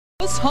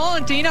is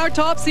haunting our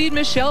top seed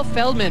Michelle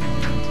Feldman.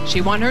 She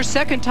won her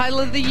second title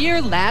of the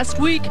year last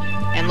week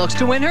and looks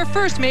to win her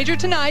first major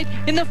tonight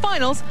in the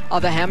finals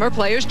of the Hammer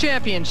Players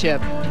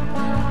Championship.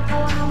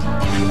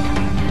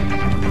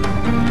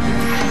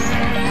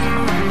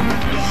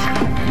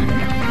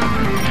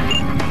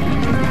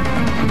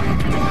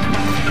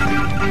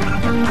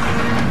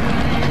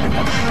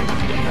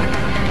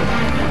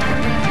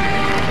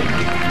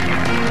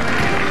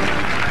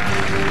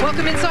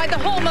 Welcome inside the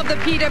home of the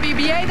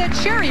PWBA,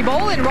 the Cherry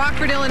Bowl in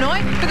Rockford,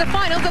 Illinois, for the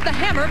finals of the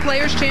Hammer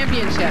Players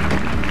Championship.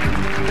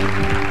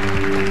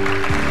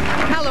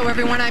 Hello,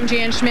 everyone. I'm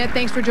Jan Schmidt.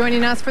 Thanks for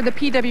joining us for the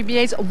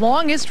PWBA's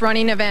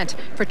longest-running event.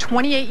 For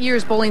 28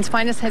 years, bowling's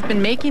finest has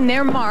been making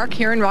their mark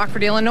here in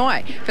Rockford,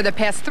 Illinois. For the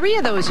past 3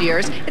 of those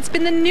years, it's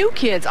been the new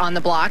kids on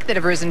the block that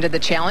have risen to the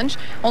challenge.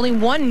 Only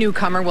one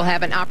newcomer will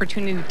have an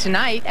opportunity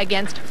tonight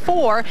against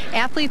 4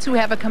 athletes who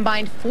have a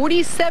combined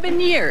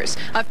 47 years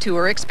of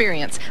tour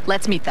experience.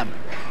 Let's meet them.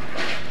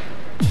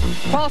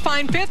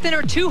 Qualifying 5th in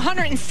her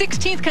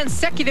 216th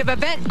consecutive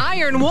event,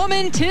 Iron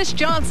Woman Tish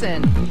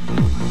Johnson.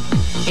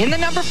 In the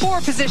number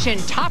 4 position,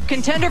 top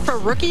contender for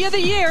Rookie of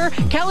the Year,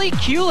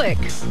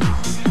 Kulick.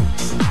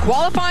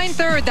 Qualifying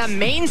 3rd, the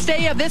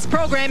mainstay of this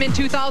program in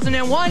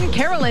 2001,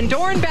 Carolyn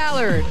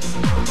Dorin-Ballard.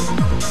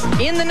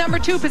 In the number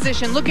 2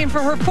 position, looking for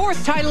her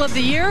 4th title of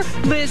the year,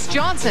 Tish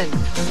Johnson.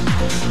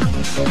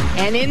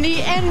 And in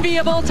the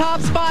enviable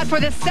top spot for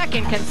the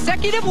 2nd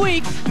consecutive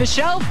week,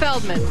 Michelle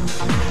Feldman.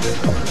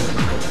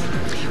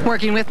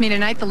 Working with me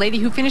tonight, the lady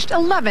who finished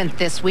 11th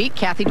this week,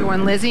 Kathy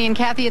Doran-Lizzie. And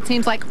Kathy, it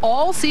seems like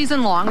all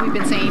season long we've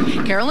been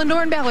saying Carolyn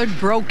Dorin-Ballard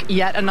broke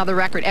yet another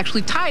record,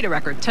 actually tied a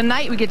record.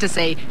 Tonight we get to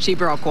say she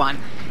broke one.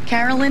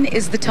 Carolyn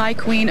is the tie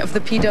queen of the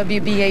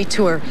PWBA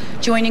Tour,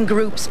 joining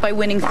groups by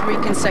winning 3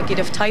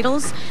 consecutive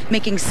titles,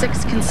 making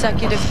 6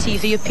 consecutive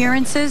TV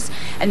appearances,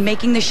 and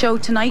making the show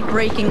tonight,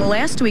 breaking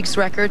last week's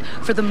record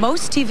for the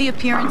most TV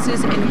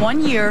appearances in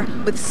 1 year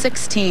with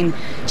 16.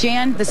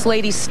 Jan, this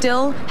lady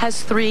still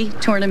has 3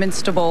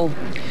 tournaments to bowl.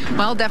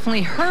 Well,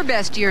 definitely her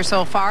best year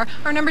so far.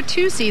 Our number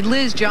 2 seed,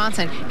 Tish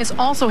Johnson, is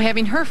also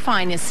having her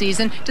finest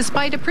season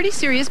despite a pretty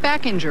serious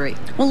back injury.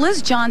 Well,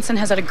 Tish Johnson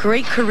has had a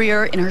great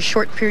career in her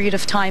short period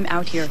of time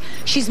out here.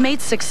 She's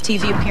made 6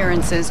 TV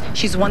appearances.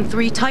 She's won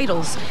 3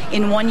 titles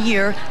in 1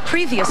 year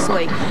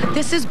previously.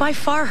 This is by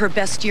far her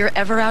best year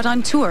ever out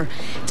on tour.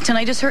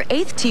 Tonight is her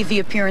 8th TV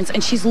appearance,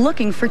 and she's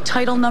looking for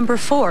title number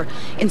 4.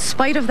 In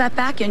spite of that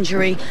back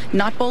injury,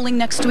 not bowling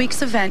next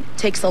week's event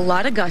takes a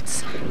lot of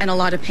guts and a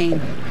lot of pain.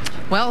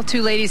 Well,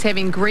 2 ladies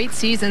having great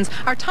seasons.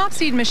 Our top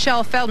seed,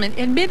 Michelle Feldman,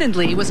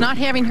 admittedly was not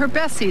having her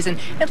best season,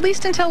 at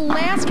least until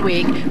last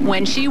week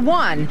when she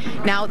won.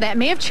 Now, that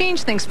may have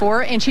changed things for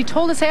her, and she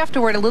told us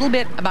afterward a little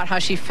bit about how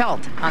she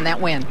felt on that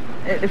win.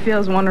 It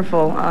feels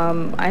wonderful.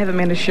 I haven't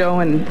made a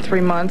show in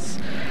 3 months,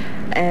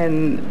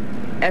 and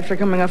after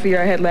coming off a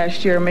year I had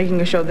last year,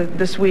 making a show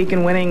this week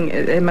and winning,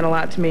 it meant a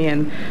lot to me,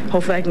 and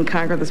hopefully I can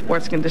conquer the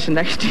sports condition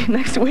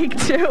next week,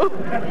 too.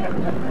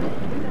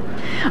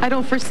 I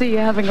don't foresee you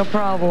having a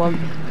problem.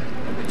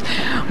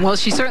 Well,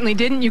 she certainly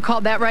didn't. You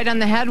called that right on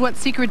the head. What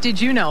secret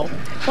did you know?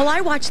 Well,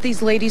 I watch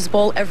these ladies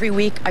bowl every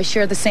week. I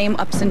share the same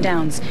ups and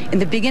downs. In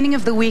the beginning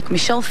of the week,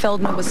 Michelle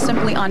Feldman was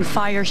simply on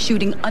fire,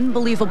 shooting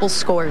unbelievable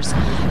scores.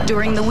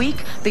 During the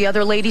week, the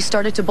other ladies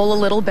started to bowl a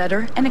little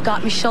better, and it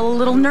got Michelle a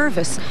little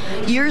nervous.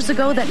 Years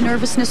ago, that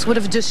nervousness would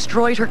have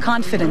destroyed her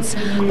confidence.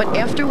 But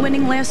after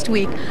winning last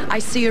week, I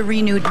see a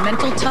renewed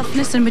mental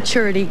toughness and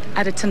maturity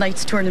out of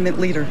tonight's tournament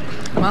leader.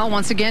 Well,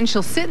 once again,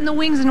 she'll sit in the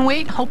wings and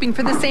wait, hoping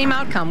for the same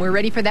outcome. We're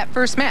ready for that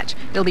first match.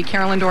 It'll be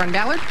Carolyn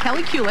Dorin-Ballard,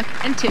 Kulick,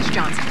 and Tish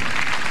Johnson.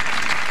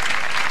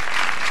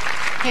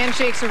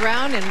 Handshakes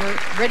around, and we're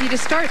ready to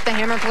start the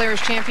Hammer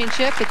Players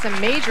Championship. It's a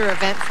major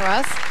event for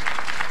us.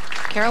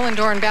 Carolyn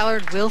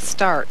Dorin-Ballard will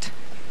start.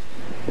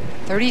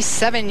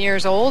 37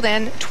 years old,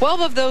 and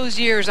 12 of those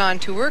years on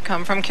tour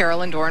come from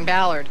Carolyn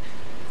Dorin-Ballard.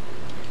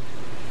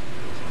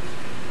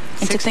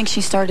 And to think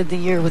she started the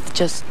year with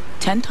just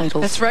 10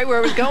 titles. That's right where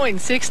I was going.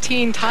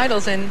 16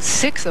 titles, and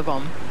 6 of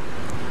them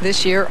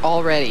this year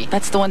already.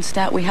 That's the one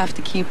stat we have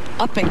to keep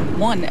upping,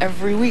 1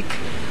 every week.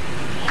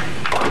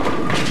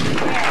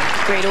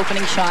 Great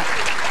opening shot.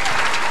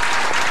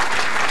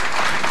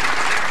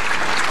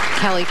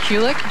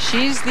 Kulick,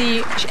 she's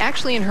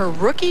actually in her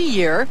rookie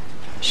year.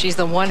 She's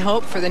the one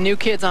hope for the new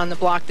kids on the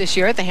block this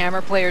year at the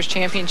Hammer Players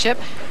Championship.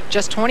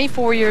 Just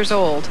 24 years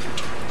old.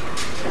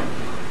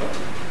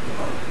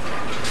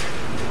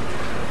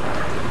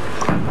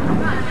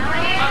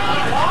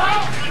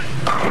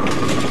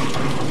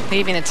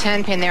 Leaving a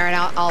 10-pin there, and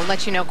I'll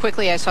let you know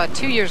quickly, I saw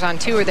 2 years on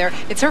tour there.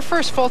 It's her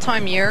first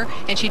full-time year,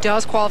 and she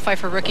does qualify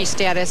for rookie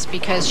status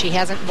because she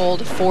hasn't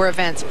bowled 4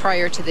 events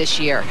prior to this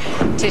year.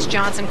 Tish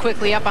Johnson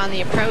quickly up on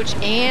the approach,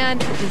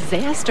 and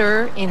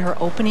disaster in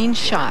her opening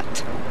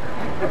shot.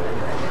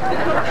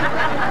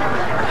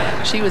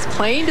 She was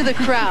playing to the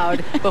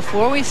crowd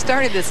before we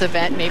started this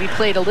event, maybe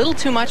played a little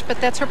too much, but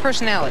that's her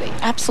personality.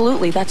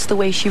 Absolutely, that's the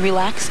way she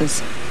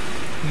relaxes.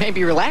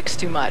 Maybe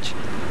relaxed too much.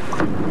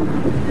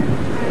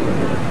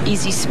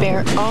 Easy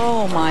spare.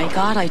 Oh my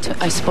God,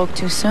 I spoke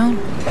too soon.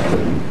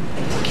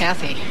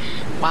 Kathy,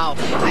 wow.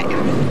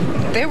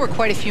 There were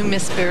quite a few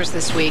missed spares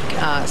this week,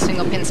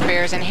 single pin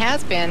spares, and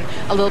has been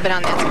a little bit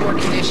on that score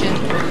condition.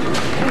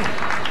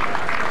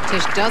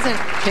 Tish doesn't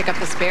pick up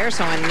the spare,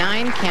 so a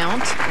 9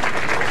 count.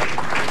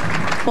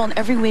 Well, and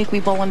every week we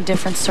bowl on a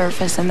different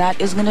surface, and that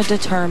is going to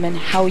determine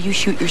how you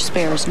shoot your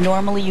spares.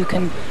 Normally, you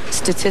can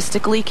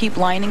statistically keep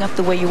lining up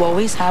the way you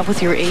always have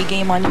with your A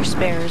game on your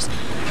spares,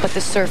 but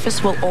the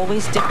surface will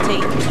always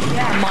dictate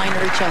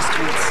minor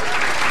adjustments.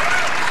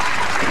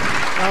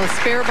 Well, the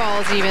spare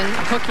ball is even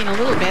hooking a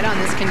little bit on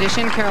this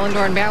condition. Carolyn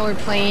Dorin-Ballard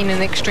playing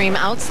an extreme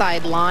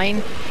outside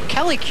line.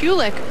 Kelly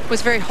Kulick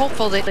was very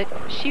hopeful that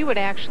she would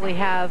actually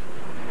have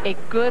a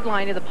good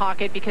line to the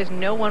pocket because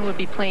no one would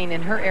be playing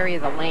in her area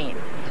of the lane.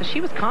 So she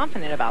was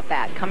confident about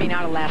that coming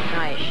out of last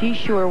night. She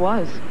sure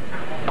was.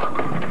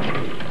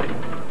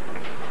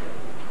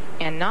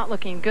 And not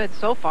looking good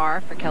so far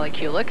for Kelly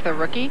Kulick, the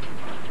rookie.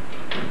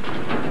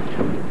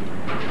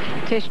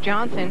 Tish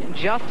Johnson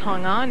just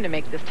hung on to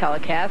make this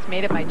telecast,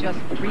 made it by just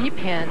 3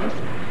 pins.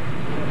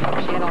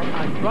 She had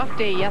a rough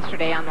day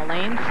yesterday on the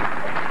lanes.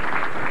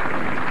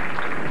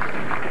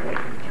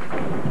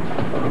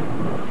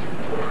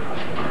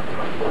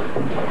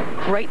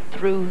 Right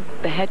through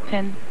the head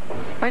pin,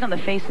 right on the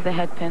face of the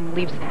head pin,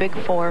 leaves the big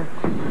 4.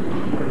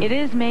 It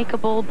is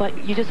makeable,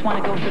 but you just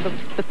want to go for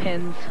the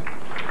pins,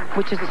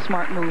 which is a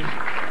smart move.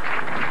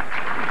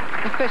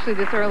 Especially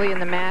this early in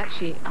the match,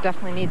 she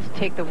definitely needs to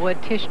take the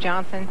wood. Tish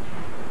Johnson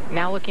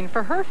now looking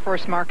for her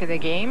first mark of the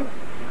game.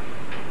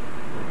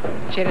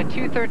 She had a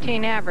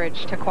 213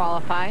 average to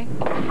qualify.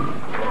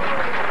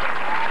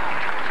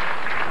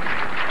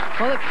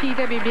 Well, the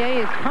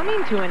PWBA is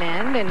coming to an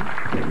end,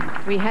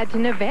 and we head to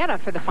Nevada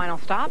for the final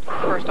stop.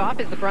 First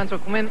off is the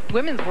Brunswick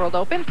Women's World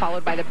Open,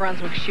 followed by the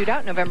Brunswick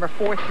Shootout, November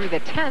 4th through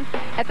the 10th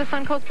at the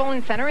Suncoast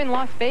Bowling Center in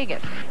Las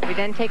Vegas. We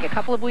then take a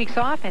couple of weeks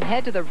off and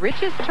head to the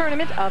richest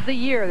tournament of the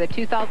year, the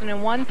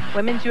 2001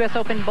 Women's U.S.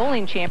 Open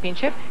Bowling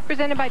Championship,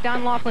 presented by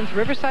Don Laughlin's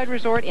Riverside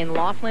Resort in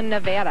Laughlin,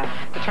 Nevada.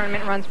 The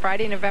tournament runs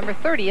Friday, November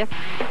 30th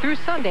through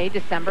Sunday,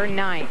 December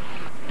 9th.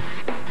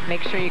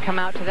 Make sure you come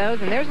out to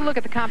those. And there's a look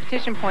at the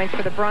competition points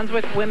for the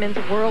Brunswick Women's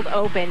World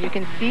Open. You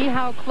can see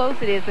how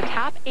close it is. The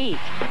top 8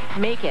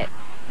 make it.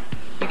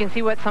 You can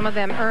see what some of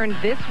them earned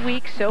this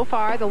week so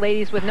far. The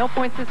ladies with no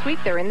points this week,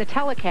 they're in the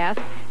telecast.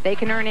 They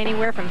can earn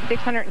anywhere from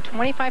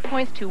 625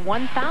 points to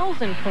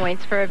 1,000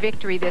 points for a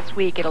victory this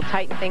week. It'll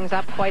tighten things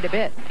up quite a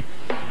bit.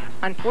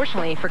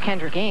 Unfortunately for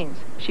Kendra Gaines,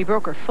 she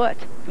broke her foot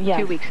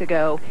 2 weeks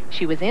ago.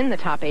 She was in the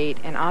top 8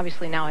 and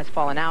obviously now has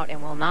fallen out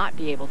and will not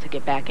be able to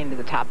get back into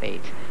the top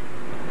 8.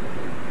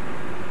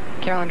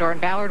 Carolyn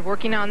Dorin-Ballard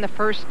working on the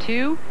first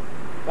 2.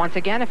 Once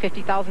again, a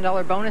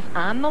 $50,000 bonus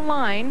on the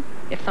line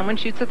if someone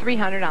shoots a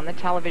 300 on the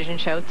television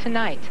show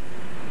tonight.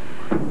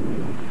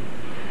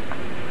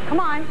 Come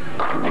on.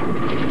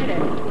 Hit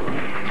it.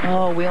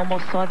 Oh, we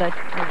almost saw that.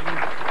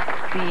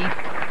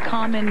 The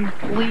common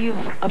leave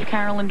of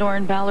Carolyn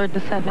Dorin-Ballard,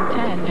 the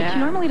 7-10. Yeah. She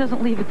normally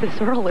doesn't leave it this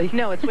early.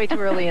 No, it's way too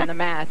early in the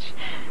match.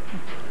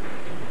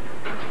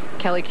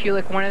 Kelly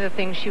Kulick, one of the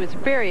things she was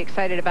very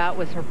excited about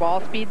was her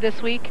ball speed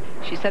this week.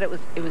 She said it was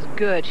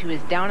good. She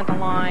was down at the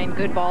line,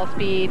 good ball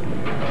speed.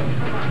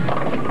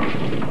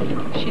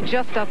 She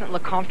just doesn't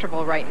look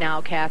comfortable right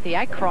now, Kathy.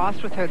 I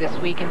crossed with her this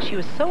week, and she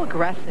was so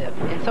aggressive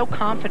and so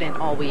confident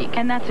all week.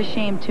 And that's a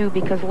shame, too,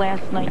 because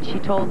last night she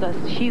told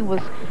us she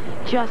was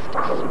just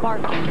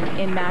sparking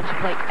in match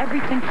play.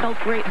 Everything felt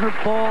great. Her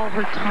ball,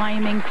 her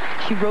timing.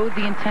 She rode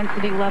the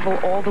intensity level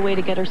all the way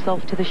to get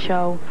herself to the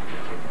show.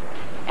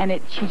 And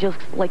she just,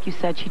 like you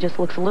said, she just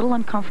looks a little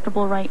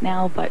uncomfortable right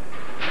now, but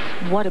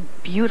what a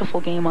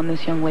beautiful game on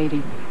this young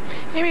lady.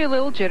 Maybe a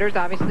little jitters,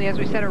 obviously, as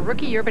we said, her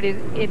rookie year, but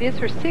it is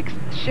her 6th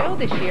show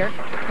this year,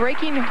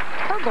 breaking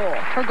her goal.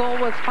 Her goal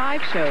was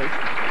 5 shows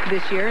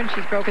this year, and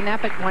she's broken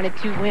that, but wanted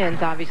 2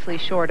 wins, obviously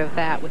short of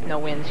that with no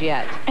wins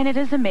yet. And it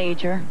is a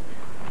major.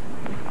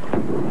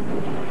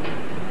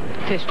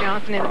 Tish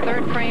Johnson in the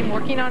 3rd frame,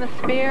 working on a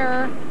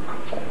spare.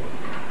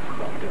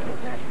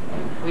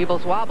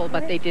 Weebles wobble,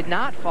 but they did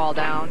not fall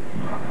down.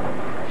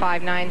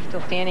 5-9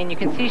 still standing. You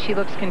can see she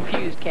looks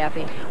confused,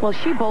 Kathy. Well,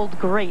 she bowled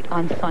great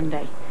on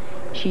Sunday.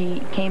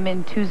 She came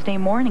in Tuesday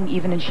morning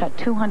even and shot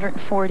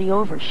 240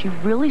 over. She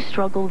really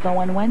struggled, though,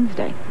 on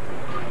Wednesday.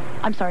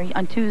 I'm sorry,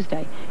 on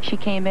Tuesday. She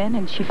came in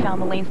and she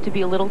found the lanes to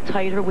be a little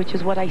tighter, which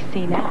is what I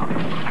see now.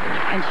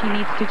 And she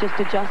needs to just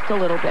adjust a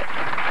little bit.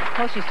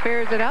 Well, she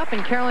spares it up,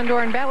 and Carolyn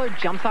Dorin-Ballard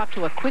jumps off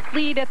to a quick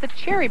lead at the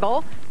Cherry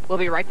Bowl. We'll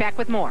be right back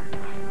with more.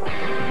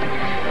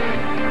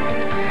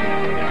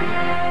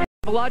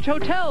 Travelodge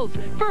Hotels,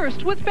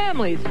 first with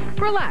families.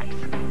 Relax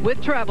with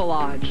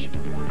Travelodge.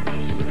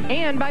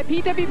 And by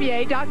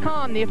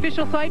PWBA.com, the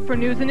official site for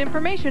news and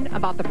information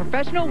about the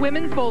Professional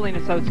Women's Bowling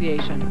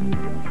Association.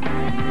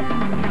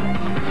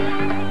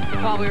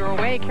 While we were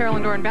away,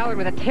 Carolyn Dorin-Ballard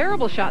with a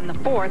terrible shot in the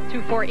 4th,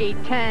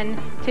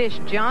 2-4-8-10. Tish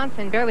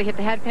Johnson barely hit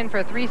the head pin for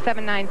a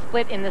 3-7-9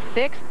 split in the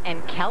 6th.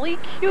 And Kelly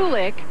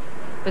Kulick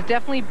was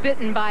definitely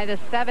bitten by the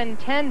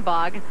 7-10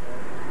 bug.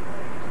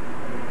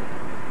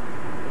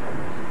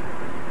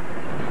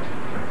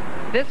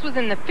 This was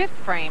in the 5th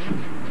frame.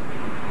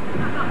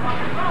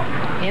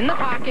 In the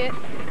pocket.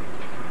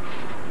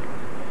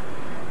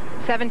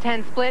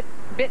 7-10 split.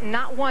 Bitten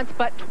not once,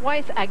 but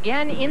twice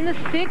again in the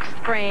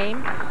 6th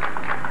frame.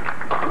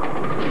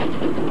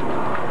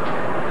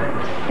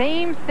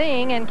 Same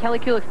thing, and Kelly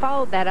Kulick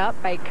followed that up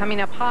by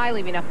coming up high,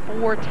 leaving a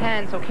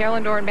 4-10. So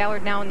Carolyn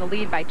Dorin-Ballard now in the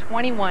lead by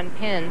 21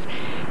 pins.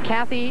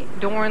 Kathy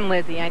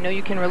Doran-Lizzie, I know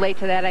you can relate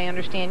to that. I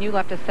understand you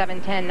left a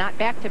 7-10, not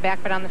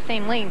back-to-back, but on the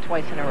same lane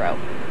twice in a row.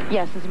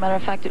 Yes, as a matter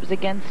of fact, it was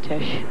against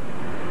Tish.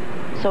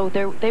 So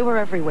they were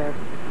everywhere.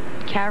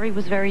 Carry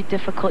was very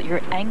difficult.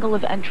 Your angle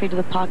of entry to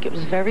the pocket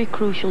was very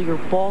crucial. Your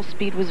ball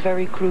speed was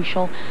very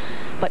crucial.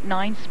 But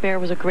 9 spare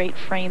was a great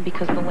frame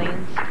because the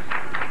lanes,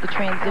 the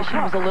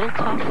transition was a little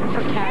tough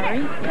for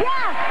Carry.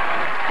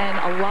 Yes!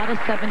 And a lot of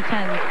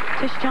 7-10s.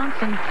 Tish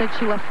Johnson said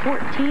she left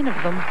 14 of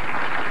them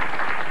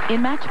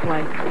in match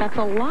play. That's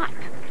a lot.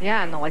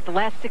 Yeah, and like the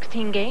last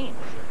 16 games.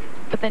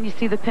 But then you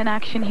see the pin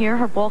action here.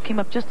 Her ball came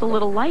up just a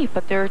little light,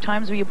 but there are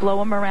times where you blow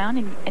them around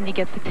and you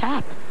get the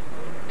tap.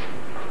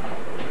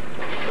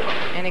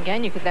 And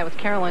again, that was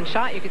Carolyn's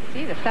shot. You could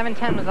see the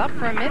 7-10 was up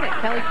for a minute.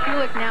 Kelly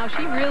Kulick now,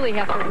 she really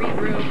has to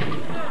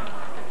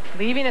regroup.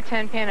 Leaving a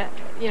 10-pin,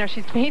 you know,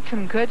 she's made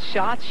some good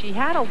shots. She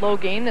had a low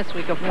gain this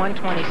week of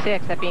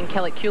 126, that being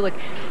Kelly Kulick,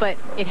 but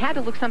it had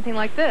to look something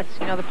like this.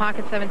 You know, the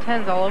pocket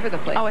 7-10s all over the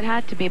place. Oh, it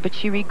had to be, but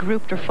she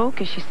regrouped her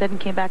focus, she said, and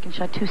came back and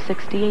shot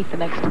 268 the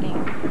next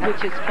game,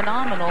 which is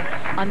phenomenal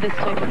on this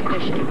type of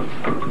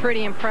condition.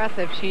 Pretty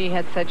impressive. She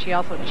had said she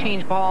also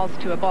changed balls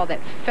to a ball that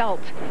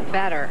felt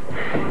better.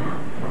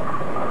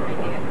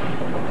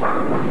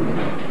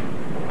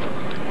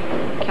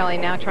 Kelly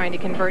now trying to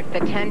convert the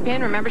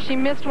 10-pin. Remember, she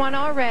missed one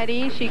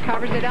already. She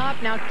covers it up.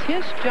 Now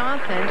Tish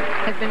Johnson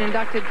has been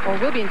inducted, or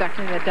will be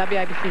inducted, in the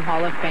WIBC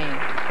Hall of Fame.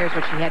 Here's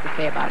what she had to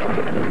say about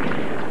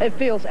it. It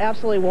feels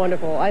absolutely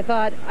wonderful. I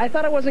thought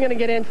I wasn't going to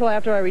get in until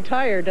after I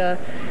retired.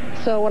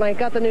 So when I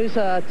got the news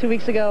 2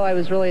 weeks ago, I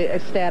was really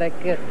ecstatic.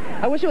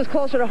 I wish it was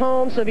closer to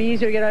home, so it'd be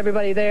easier to get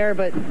everybody there,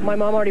 but my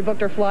mom already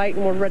booked her flight,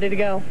 and we're ready to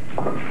go.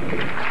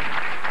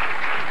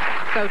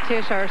 So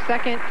Tish, our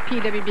second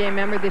PWBA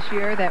member this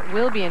year that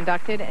will be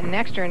inducted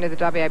next year into the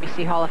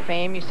WIBC Hall of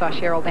Fame. You saw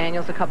Cheryl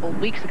Daniels a couple of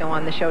weeks ago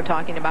on the show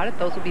talking about it.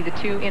 Those will be the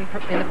two in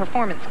the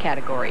performance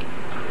category.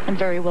 And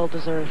very well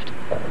deserved.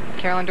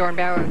 Carolyn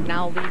Dorin-Ballard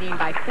now leading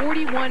by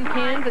 41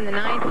 pins in the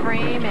 9th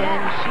frame,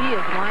 and she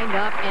is lined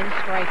up and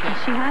striking.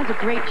 She has a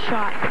great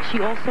shot, but she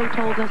also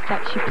told us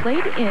that she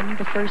played in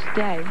the first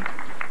day,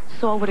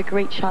 saw what a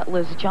great shot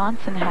Liz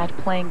Johnson had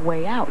playing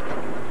way out,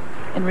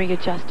 and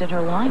readjusted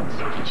her lines.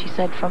 And she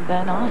said from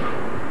then on,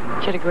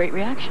 she had a great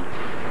reaction.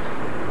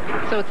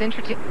 So it's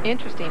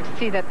interesting to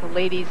see that the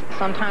ladies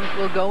sometimes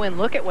will go and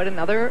look at what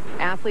another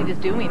athlete is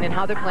doing and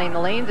how they're playing the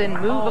lanes and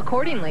move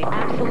accordingly.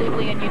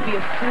 Absolutely, and you'd be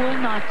a fool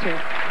not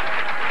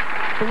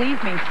to.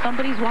 Believe me,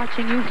 somebody's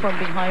watching you from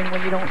behind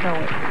when you don't know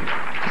it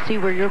to see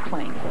where you're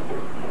playing.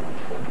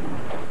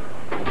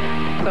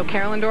 So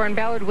Carolyn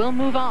Dorin-Ballard will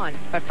move on.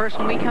 But first,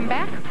 when we come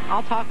back,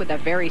 I'll talk with a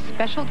very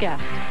special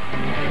guest.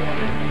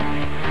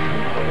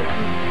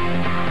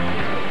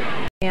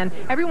 And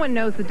everyone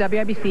knows the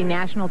WIBC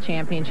National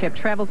Championship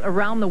travels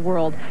around the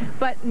world,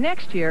 but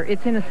next year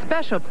it's in a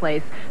special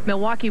place,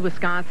 Milwaukee,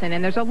 Wisconsin,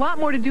 and there's a lot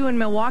more to do in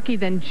Milwaukee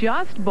than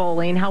just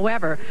bowling.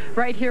 However,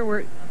 right here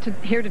we're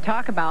here to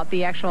talk about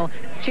the actual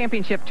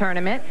championship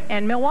tournament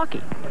and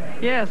Milwaukee.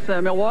 Yes,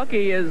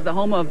 Milwaukee is the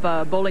home of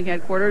bowling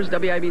headquarters,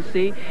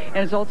 WIBC, and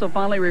it's also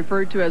fondly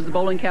referred to as the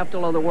bowling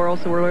capital of the world,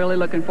 so we're really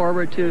looking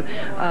forward to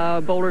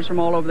bowlers from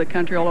all over the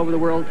country, all over the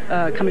world,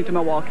 coming to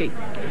Milwaukee.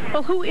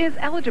 Well, who is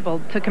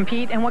eligible to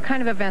compete, and what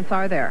kind of events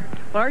are there?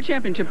 Well, our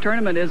championship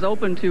tournament is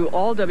open to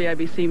all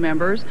WIBC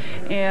members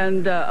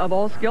and of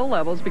all skill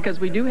levels, because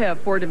we do have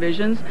 4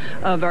 divisions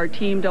of our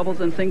team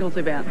doubles and singles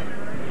event.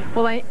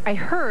 Well, I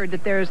heard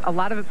that there's a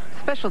lot of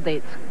special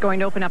dates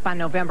going to open up on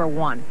November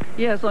 1.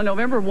 Yes, on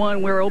November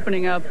 1, we're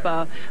opening up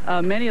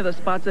many of the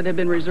spots that have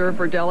been reserved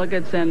for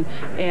delegates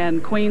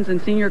and queens and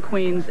senior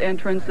queens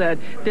entrants that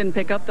didn't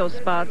pick up those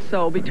spots.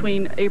 So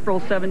between April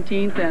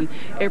 17th and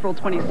April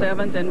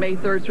 27th and May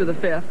 3rd through the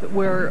 5th,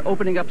 we're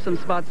opening up some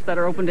spots that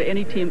are open to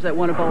any teams that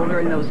want to bowl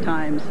during those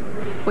times.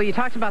 Well, you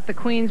talked about the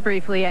queens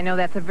briefly. I know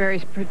that's a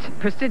very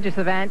prestigious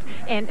event.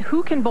 And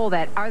who can bowl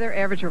that? Are there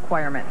average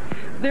requirements?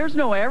 There's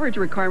no average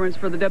requirements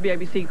for the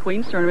WIBC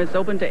Queens Tournament. It's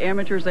open to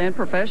amateurs and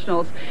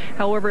professionals.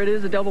 However, it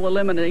is a double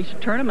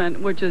elimination tournament,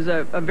 which is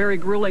a very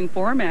grueling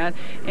format,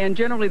 and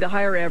generally the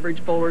higher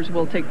average bowlers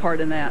will take part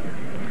in that.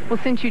 Well,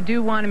 since you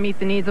do want to meet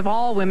the needs of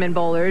all women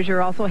bowlers,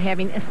 you're also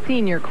having a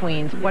senior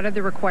queens. What are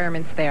the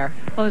requirements there?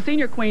 Well, the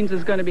senior queens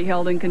is going to be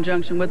held in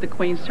conjunction with the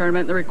queens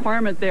tournament. The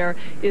requirement there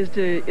is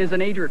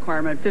an age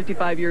requirement,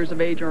 55 years of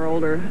age or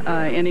older.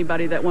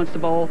 Anybody that wants to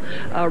bowl,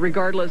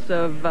 regardless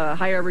of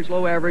high average,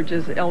 low average,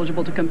 is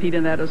eligible to compete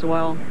in that as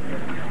well.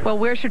 Well,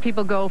 where should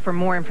people go for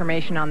more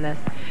information on this?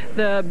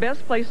 The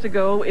best place to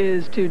go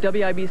is to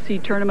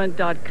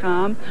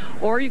WIBCtournament.com,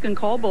 or you can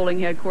call bowling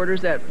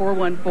headquarters at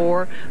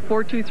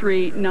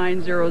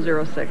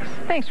 414-423-9006.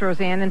 Thanks,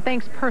 Roseanne, and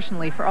thanks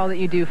personally for all that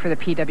you do for the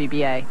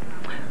PWBA.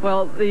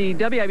 Well, the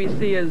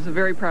WIBC is a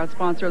very proud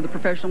sponsor of the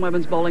Professional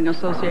Women's Bowling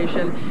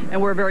Association,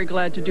 and we're very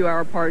glad to do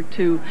our part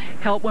to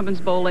help women's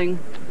bowling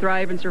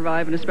thrive and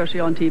survive, and especially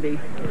on TV.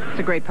 It's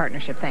a great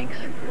partnership. Thanks.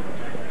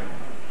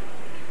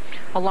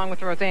 Along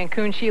with Roseanne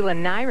Kuhn, Sheila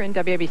Nyron,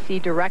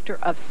 WIBC Director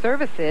of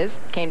Services,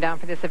 came down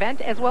for this event,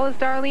 as well as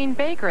Darlene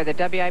Baker, the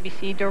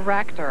WIBC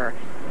Director.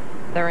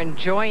 They're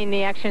enjoying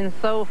the action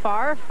so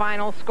far.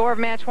 Final score of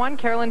match one,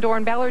 Carolyn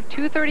Dorin-Ballard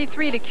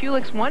 233 to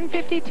Kulick's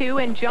 152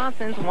 and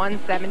Johnson's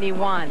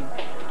 171.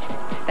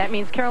 That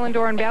means Carolyn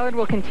Dorin-Ballard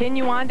will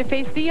continue on to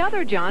face the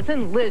other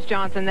Johnson, Liz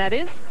Johnson, that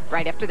is,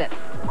 right after this.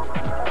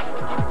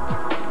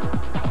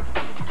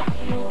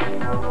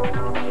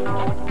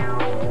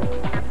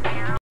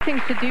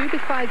 Things to do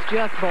besides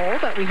just bowl,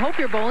 but we hope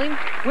you're bowling.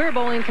 We're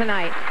bowling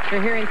tonight.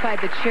 You're here inside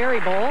the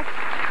Cherry Bowl.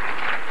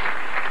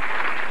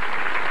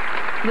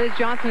 Liz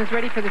Johnson is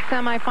ready for the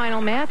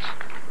semifinal match.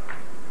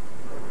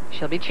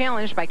 She'll be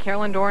challenged by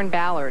Carolyn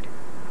Dorin-Ballard.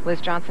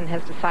 Liz Johnson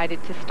has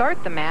decided to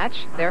start the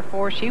match,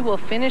 therefore she will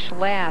finish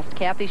last.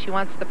 Kathy, she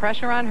wants the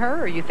pressure on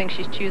her, or you think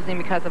she's choosing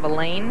because of a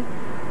lane?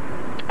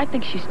 I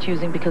think she's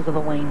choosing because of the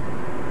lane.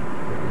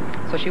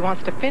 So she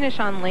wants to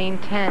finish on lane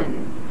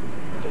 10.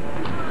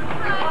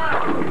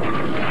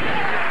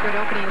 Good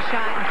opening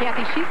shot. And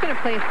Kathy, she's going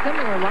to play a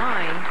similar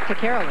line to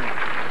Carolyn.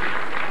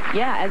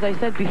 Yeah, as I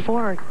said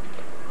before,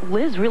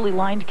 Liz really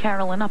lined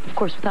Carolyn up, of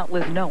course, without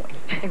Liz knowing.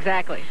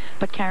 Exactly.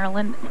 But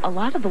Carolyn, a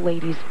lot of the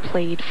ladies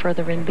played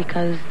further in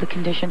because the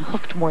condition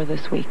hooked more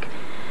this week.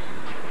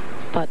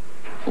 But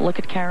look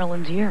at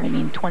Carolyn's year. I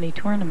mean, 20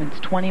 tournaments,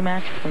 20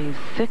 match plays,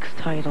 6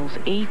 titles,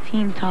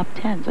 18 top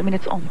 10s. I mean,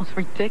 it's almost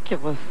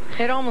ridiculous.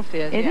 It almost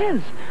is. It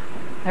is.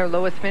 Her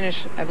lowest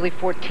finish, I believe,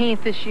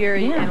 14th this year.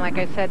 Yeah. And like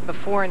I said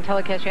before in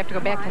Telecast, you have to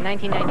go back to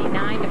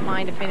 1999 to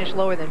find a finish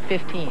lower than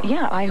 15.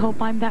 Yeah, I hope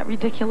I'm that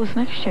ridiculous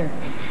next year.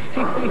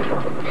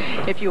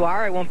 If you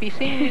are, I won't be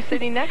seeing you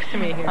sitting next to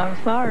me here. I'm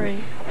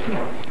sorry.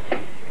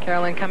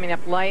 Carolyn coming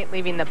up light,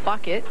 leaving the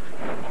bucket.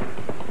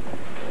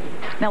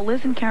 Now,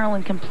 Liz and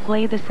Carolyn can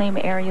play the same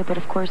area, but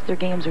of course their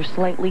games are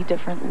slightly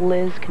different.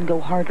 Liz can go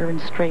harder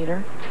and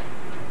straighter.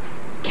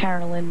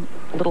 Carolyn,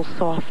 a little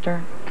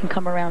softer, can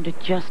come around it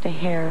just a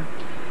hair.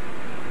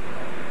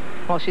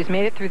 Well, she's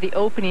made it through the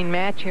opening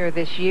match here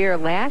this year.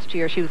 Last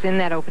year, she was in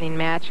that opening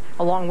match,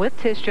 along with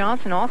Tish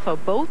Johnson, also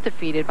both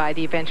defeated by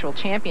the eventual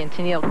champion,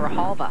 Tennille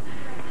Grijalva.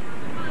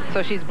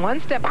 So she's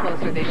one step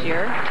closer this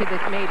year to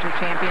this major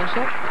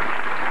championship.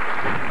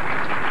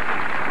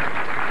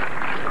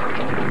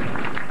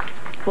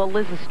 Well,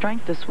 Liz's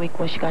strength this week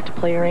was she got to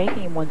play her A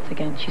game once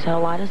again. She's had a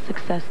lot of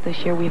success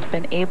this year. We've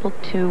been able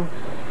to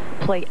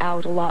play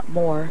out a lot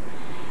more,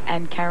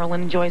 and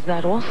Carolyn enjoys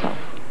that also.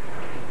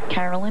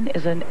 Carolyn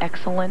is an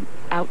excellent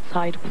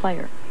outside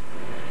player.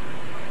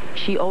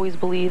 She always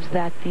believes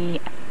that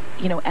the,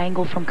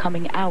 angle from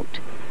coming out,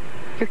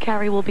 your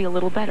carry will be a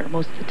little better.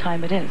 Most of the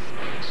time it is.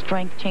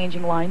 Strength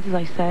changing lines, as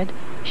I said.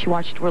 She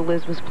watched where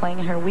Liz was playing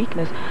in her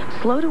weakness.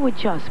 Slow to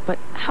adjust, but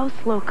how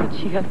slow could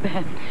she have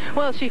been?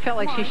 Well, she felt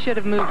like she should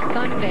have moved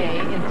Sunday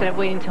instead of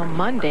waiting until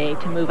Monday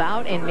to move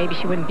out, and maybe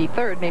she wouldn't be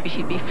third, maybe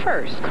she'd be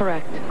first.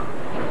 Correct.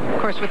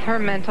 Of course, with her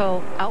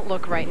mental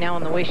outlook right now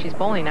and the way she's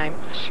bowling, I'm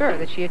sure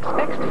that she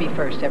expects to be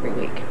first every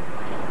week.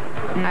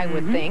 I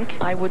would think.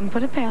 I wouldn't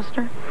put it past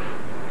her.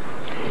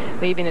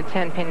 Leaving a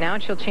 10-pin now,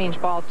 and she'll change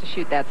balls to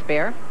shoot that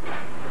spare.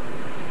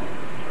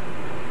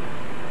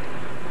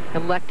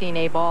 Electing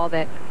a ball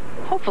that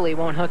hopefully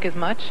won't hook as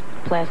much.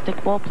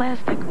 Plastic ball,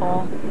 plastic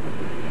ball.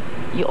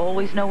 You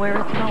always know where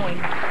it's going.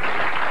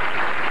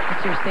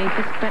 It's your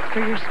safest bet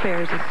for your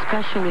spares,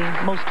 especially,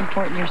 most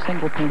important, your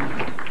single pins.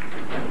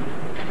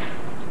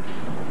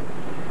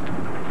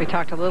 We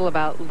talked a little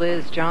about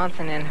Liz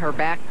Johnson and her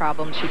back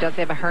problems. She does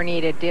have a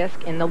herniated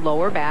disc in the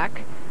lower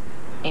back,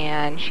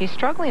 and she's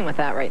struggling with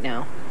that right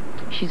now.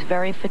 She's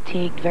very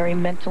fatigued, very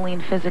mentally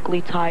and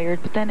physically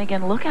tired. But then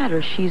again, look at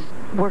her. She's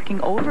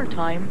working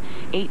overtime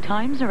 8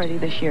 times already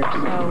this year.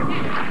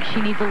 So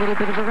she needs a little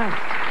bit of a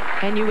rest.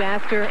 And you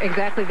asked her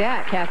exactly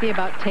that, Kathy,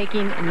 about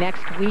taking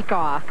next week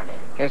off.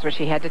 Here's what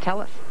she had to tell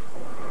us.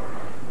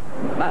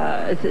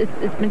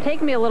 It's been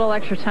taking me a little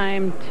extra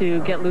time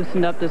to get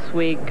loosened up this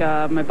week.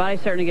 My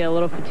body's starting to get a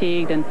little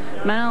fatigued, and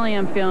mentally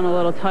I'm feeling a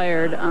little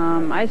tired.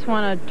 I just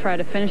want to try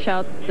to finish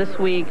out this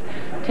week,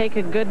 take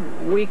a good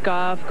week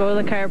off, go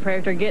to the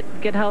chiropractor,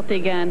 get healthy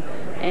again,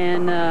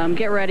 and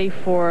get ready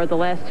for the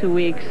last 2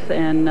 weeks,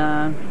 and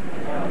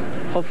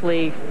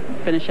hopefully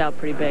finish out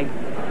pretty big.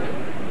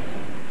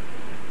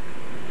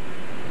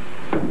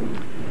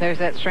 There's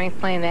that strength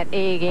playing that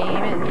A game,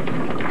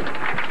 and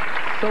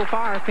so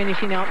far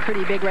finishing out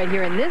pretty big right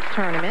here in this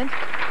tournament.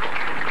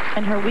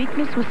 And her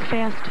weakness was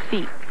fast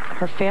feet.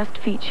 Her fast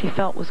feet, she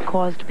felt, was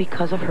caused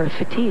because of her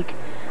fatigue.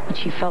 when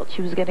she felt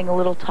she was getting a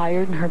little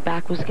tired and her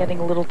back was getting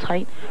a little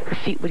tight, her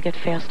feet would get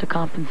fast to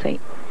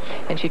compensate.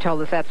 And she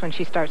told us that's when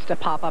she starts to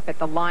pop up at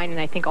the line, and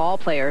I think all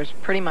players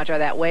pretty much are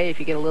that way. If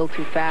you get a little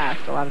too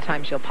fast, a lot of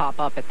times she'll pop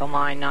up at the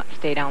line, not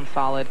stay down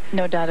solid.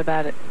 No doubt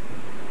about it.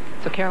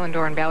 So Carolyn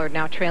Dorin-Ballard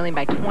now trailing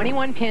by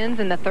 21 pins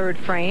in the third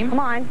frame. Come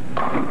on.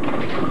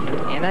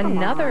 And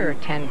another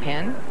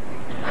 10-pin.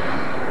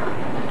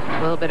 A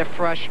little bit of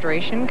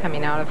frustration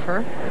coming out of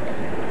her.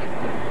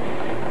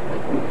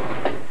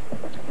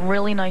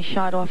 Really nice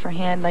shot off her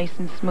hand, nice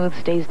and smooth,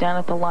 stays down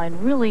at the line.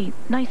 Really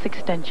nice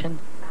extension.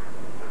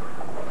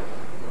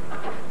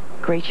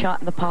 Great shot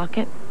in the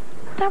pocket.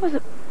 That was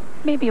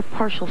maybe a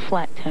partial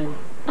flat 10.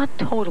 Not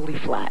totally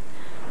flat,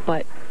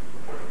 but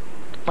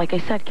like I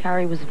said,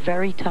 Carrie was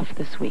very tough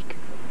this week.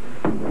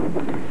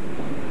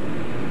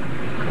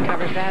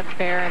 Covers that's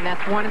fair, and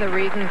that's one of the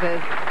reasons,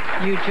 as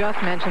you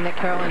just mentioned, that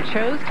Carolyn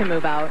chose to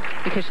move out,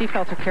 because she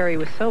felt her carry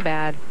was so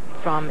bad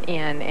from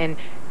in, and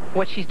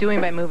what she's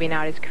doing by moving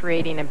out is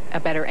creating a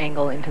better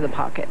angle into the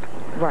pocket.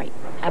 Right,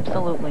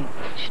 absolutely.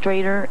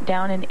 Straighter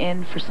down and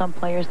in for some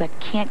players that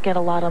can't get a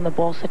lot on the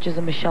ball, such as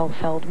a Michelle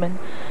Feldman,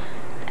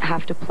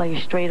 have to play a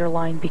straighter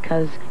line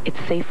because it's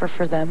safer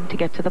for them to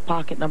get to the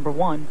pocket, number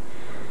one.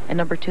 And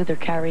number two, their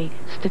carry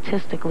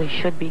statistically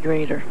should be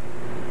greater.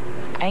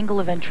 Angle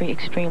of entry,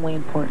 extremely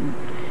important.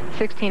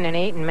 16 and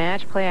 8 in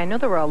match play. I know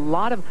there were a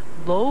lot of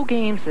low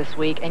games this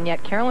week, and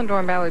yet Carolyn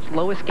Dorin-Ballard's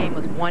lowest game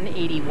was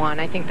 181.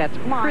 I think that's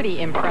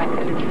pretty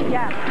impressive.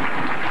 Yeah.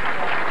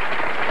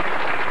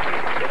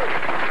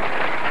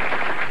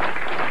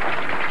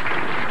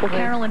 Well,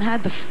 Carolyn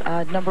had the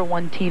number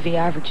one TV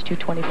average,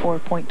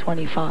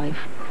 224.25.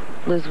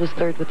 Liz was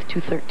third with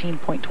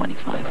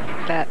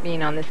 213.25. That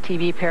being on this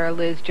TV pair,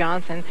 Liz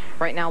Johnson,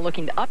 right now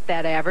looking to up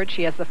that average.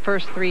 She has the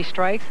first 3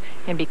 strikes,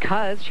 and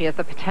because she has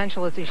the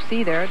potential, as you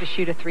see there, to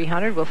shoot a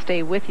 300, we'll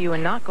stay with you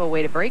and not go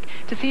away to break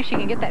to see if she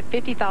can get that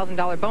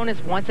 $50,000 bonus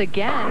once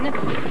again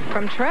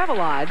from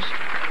Travelodge.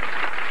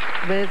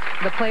 Liz,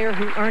 the player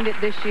who earned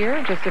it this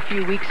year, just a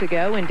few weeks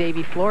ago in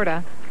Davie,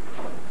 Florida.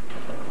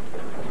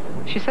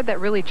 She said that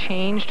really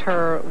changed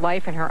her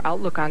life and her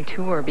outlook on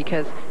tour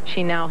because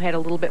she now had a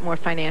little bit more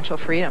financial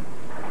freedom.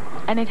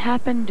 And it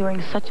happened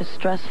during such a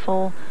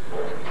stressful,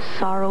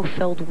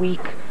 sorrow-filled week.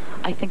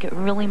 I think it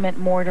really meant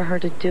more to her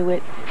to do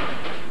it,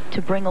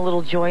 to bring a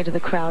little joy to the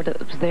crowd that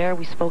was there.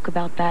 We spoke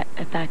about that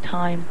at that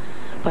time.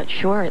 But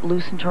sure, it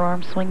loosened her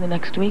arm swing the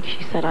next week.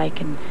 She said, I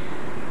can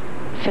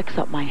fix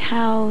up my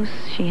house.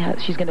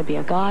 She's going to be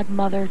a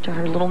godmother to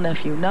her little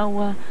nephew,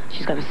 Noah.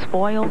 She's got to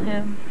spoil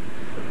him.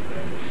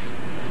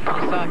 She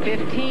saw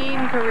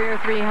 15 career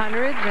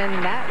 300s,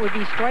 and that would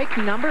be strike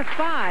number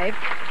 5.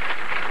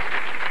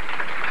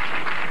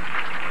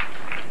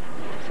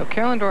 So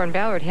Carolyn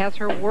Dorin-Ballard has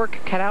her work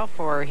cut out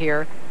for her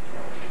here.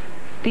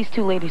 These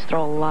two ladies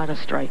throw a lot of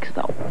strikes,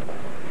 though.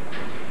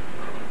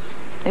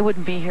 They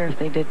wouldn't be here if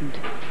they didn't.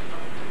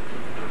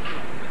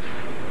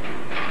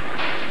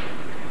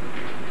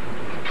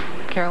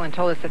 Carolyn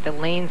told us that the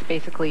lanes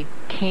basically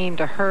came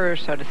to her,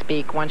 so to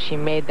speak, once she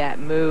made that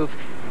move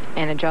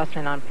and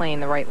adjustment on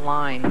playing the right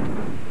line.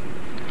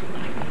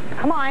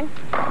 Come on.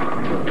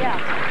 Yeah.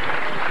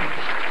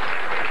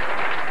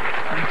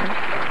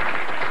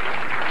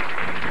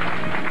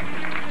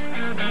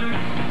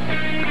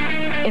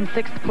 In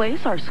 6th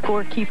place, our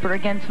scorekeeper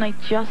again tonight,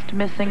 just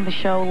missing the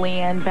show,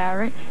 Leanne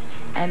Barrett.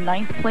 And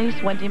 9th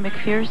place, Wendy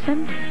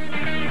McPherson.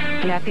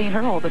 Kathy,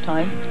 her all the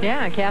time.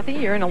 Yeah, Kathy,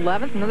 you're in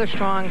 11th, another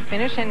strong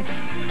finish. And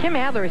Kim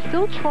Adler is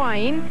still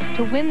trying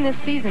to win this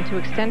season to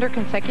extend her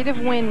consecutive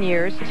win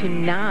years to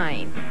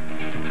 9.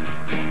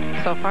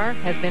 So far,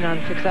 has been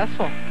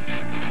unsuccessful.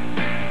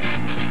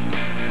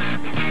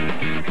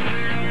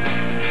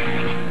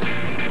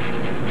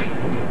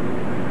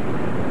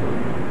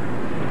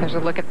 There's a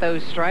look at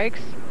those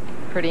strikes.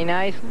 Pretty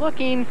nice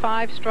looking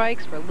 5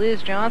 strikes for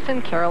Liz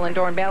Johnson. Carolyn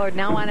Dorin-Ballard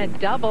now on a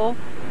double.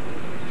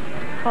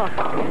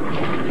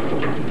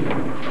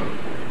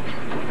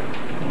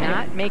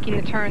 Not making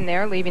the turn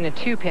there, leaving a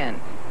 2-pin.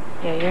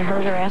 Yeah, you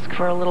heard her ask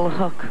for a little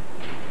hook.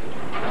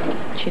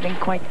 She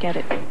didn't quite get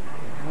it.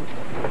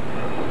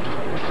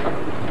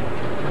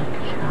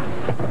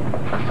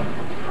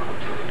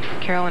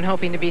 Carolyn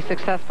hoping to be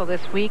successful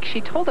this week.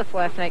 She told us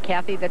last night,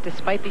 Kathy, that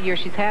despite the year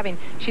she's having,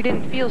 she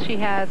didn't feel she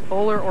has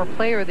Bowler or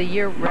Player of the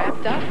Year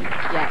wrapped up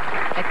yet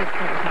at this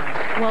point in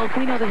time. Well, if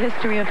we know the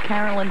history of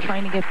Carolyn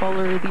trying to get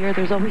Bowler of the Year,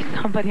 there's always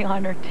somebody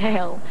on her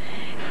tail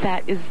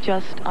that is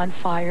just on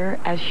fire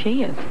as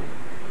she is.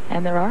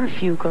 And there are a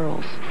few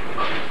girls.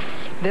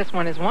 This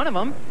one is one of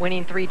them,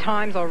 winning 3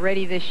 times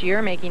already this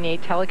year, making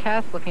 8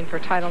 telecasts, looking for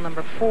title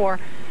number 4.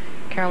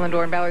 Carolyn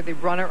Dorin-Ballard, the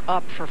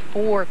runner-up for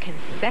 4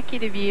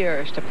 consecutive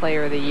years to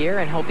Player of the Year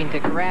and hoping to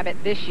grab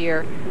it this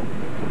year.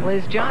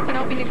 Liz Johnson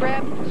hoping to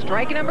grab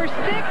strike number 6.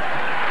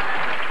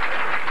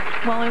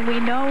 Well, and we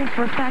know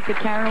for a fact that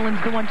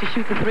Carolyn's the one to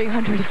shoot the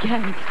 300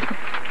 against.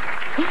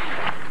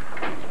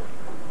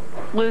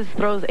 Liz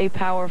throws a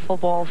powerful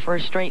ball for a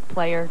straight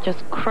player,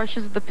 just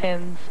crushes the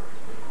pins.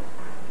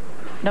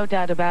 No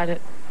doubt about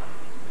it.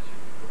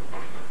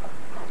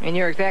 And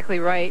you're exactly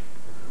right,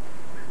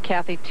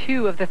 Kathy.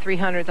 2 of the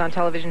 300s on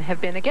television have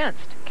been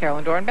against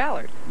Carolyn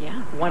Dorin-Ballard.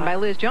 Yeah. One by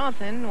Liz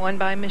Johnson, one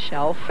by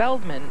Michelle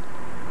Feldman.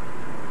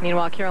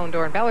 Meanwhile, Carolyn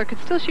Dorin-Ballard could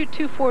still shoot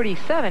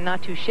 247,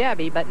 not too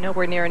shabby, but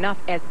nowhere near enough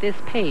at this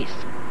pace.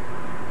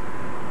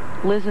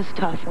 Liz is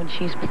tough. When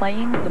she's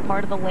playing the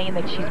part of the lane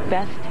that she's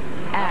best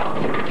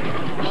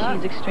at,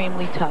 she's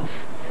extremely tough.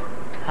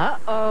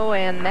 Uh-oh,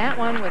 and that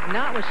one was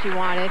not what she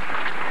wanted.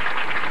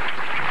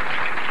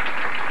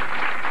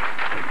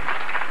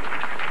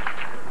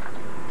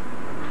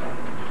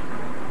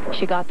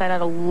 She got that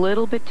out a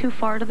little bit too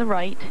far to the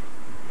right.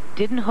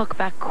 Didn't hook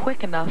back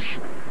quick enough.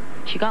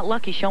 She got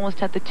lucky. She almost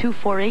had the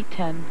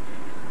 2-4-8-10.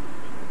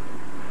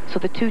 So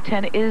the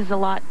 210 is a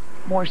lot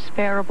more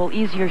spareable,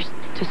 easier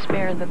to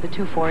spare than the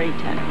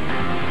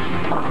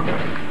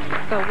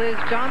 2-4-8-10. So Liz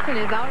Johnson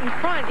is out in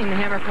front in the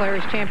Hammer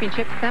Players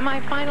Championship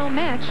semifinal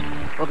match.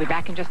 We'll be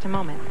back in just a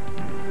moment.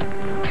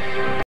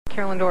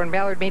 Carolyn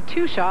Dorin-Ballard made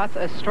 2 shots,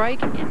 a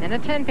strike and then a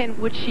 10-pin,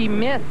 which she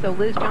missed. So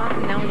Liz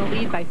Johnson now in the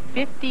lead by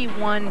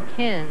 51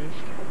 pins.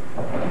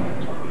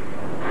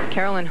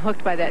 Carolyn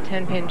hooked by that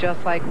 10-pin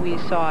just like we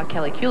saw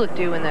Kelly Kulick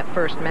do in that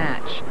first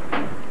match.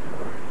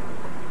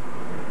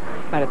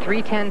 About a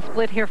 3-10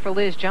 split here for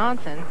Liz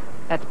Johnson.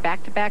 That's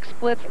back-to-back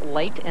splits,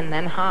 late and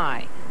then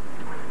high.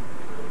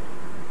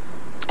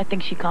 I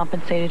think she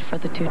compensated for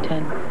the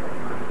 210.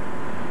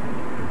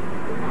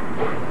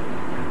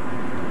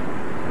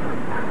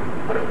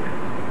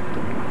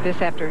 This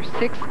after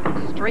 6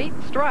 straight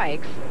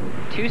strikes,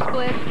 2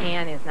 splits,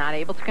 and is not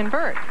able to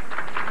convert.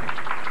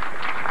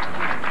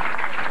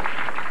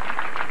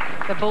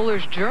 The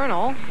Bowler's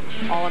Journal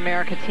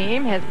All-America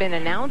team has been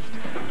announced.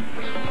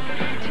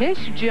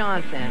 Tish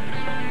Johnson,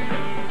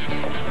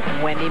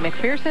 Wendy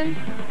McPherson,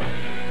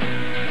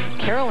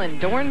 Carolyn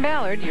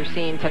Dorin-Ballard, you're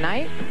seeing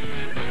tonight,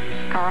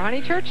 Cara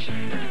Honeychurch,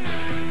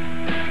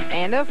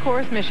 and of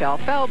course Michelle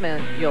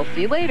Feldman. You'll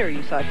see later.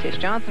 You saw Tish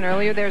Johnson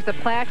earlier. There's the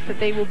plaques that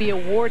they will be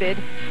awarded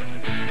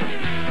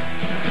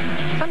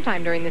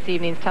sometime during this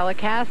evening's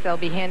telecast. They'll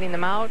be handing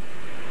them out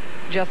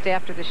just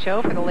after the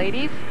show for the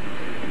ladies.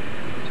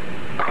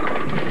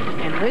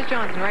 And Liz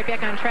Johnson right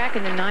back on track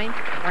in the 9th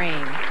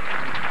frame.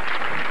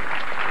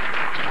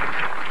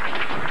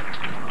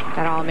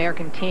 That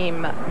All-American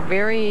team,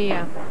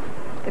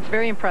 it's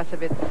very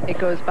impressive. It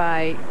goes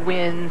by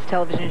wins,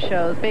 television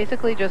shows,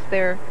 basically just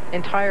their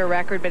entire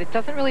record, but it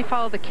doesn't really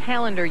follow the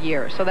calendar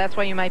year. So that's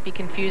why you might be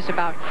confused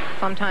about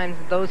sometimes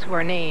those who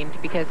are named,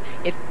 because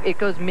it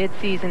goes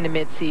mid-season to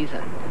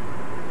mid-season.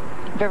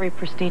 Very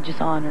prestigious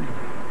honor.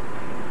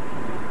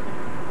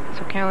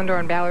 So Carolyn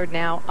Dorin-Ballard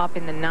now up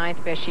in the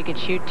 9th. Best she could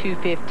shoot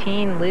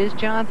 215. Liz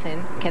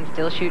Johnson can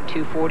still shoot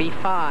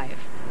 245.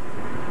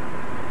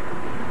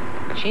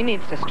 She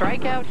needs to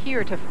strike out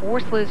here to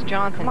force Liz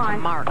Johnson to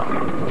mark.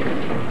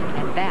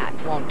 And that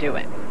won't do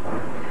it.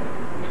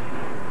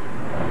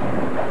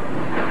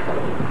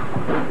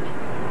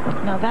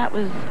 Now that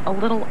was a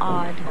little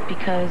odd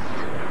because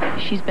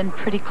she's been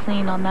pretty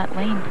clean on that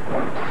lane.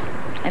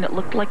 And it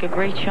looked like a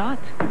great shot.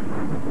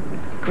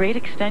 Great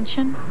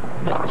extension,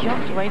 but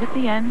jumped right at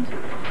the end.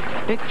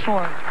 Big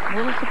 4. A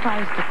little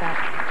surprised at that.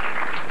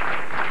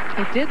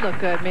 It did look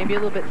good. Maybe a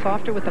little bit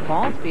softer with the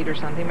ball speed or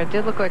something, but it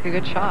did look like a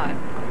good shot.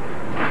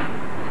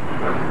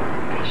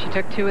 She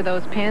took 2 of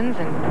those pins,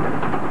 and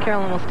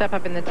Carolyn will step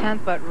up in the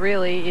 10th, but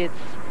really it's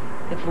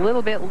a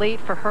little bit late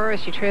for her as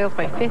she trails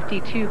by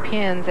 52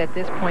 pins. At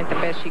this point, the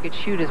best she could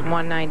shoot is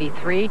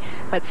 193,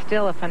 but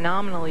still a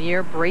phenomenal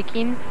year,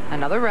 breaking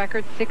another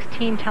record,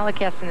 16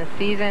 telecasts in a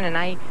season, and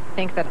I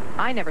think that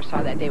I never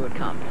saw that day would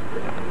come.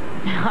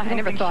 I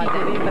never thought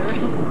that either.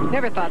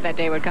 Never thought that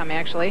day would come,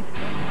 actually.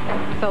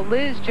 So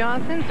Liz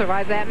Johnson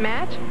survives that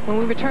match. When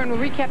we return, we'll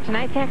recap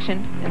tonight's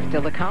action, and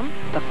still to come,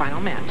 the final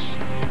match.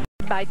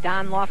 By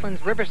Don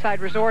Laughlin's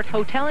Riverside Resort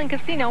Hotel and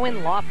Casino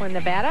in Laughlin,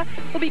 Nevada.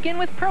 We'll begin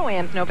with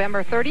Pro-Ams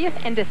November 30th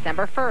and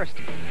December 1st.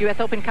 U.S.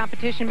 Open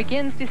competition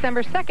begins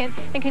December 2nd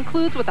and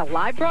concludes with a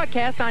live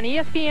broadcast on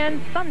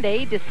ESPN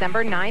Sunday,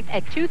 December 9th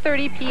at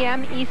 2:30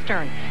 p.m.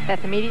 Eastern.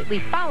 That's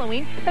immediately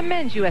following the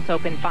men's U.S.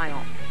 Open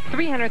final.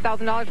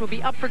 $300,000 will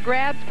be up for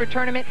grabs. For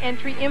tournament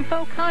entry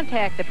info,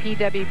 contact the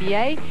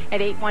PWBA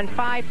at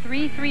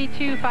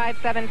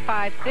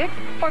 815-332-5756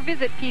 or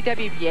visit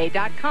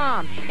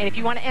pwba.com. And if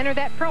you want to enter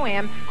that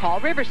Pro-Am, call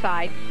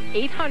Riverside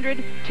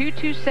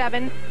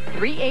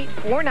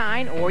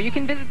 800-227-3849, or you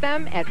can visit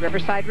them at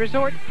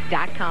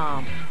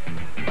riversideresort.com.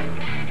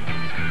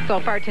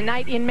 So far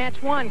tonight in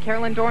match 1,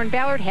 Carolyn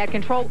Dorin-Ballard had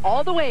control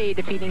all the way,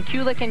 defeating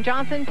Kulick and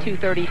Johnson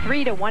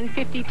 233 to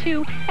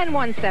 152 and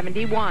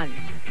 171.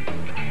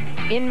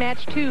 In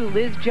match 2,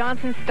 Liz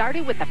Johnson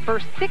started with the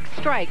first 6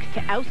 strikes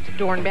to oust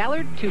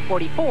Dorin-Ballard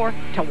 244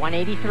 to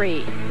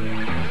 183.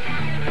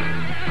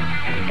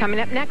 Coming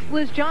up next,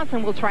 Liz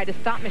Johnson will try to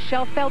stop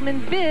Michelle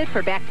Feldman's bid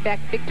for back-to-back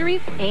victories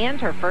and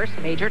her first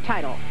major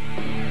title.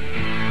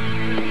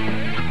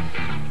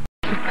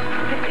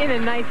 In a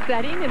nice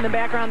setting in the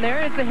background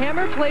there, it's the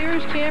Hammer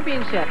Players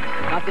Championship.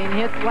 Nothing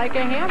hits like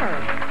a hammer.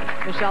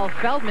 Michelle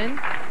Feldman,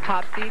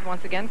 top seed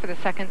once again for the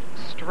 2nd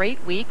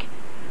straight week.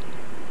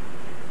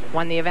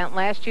 Won the event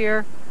last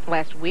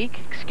week,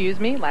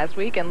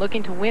 and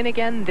looking to win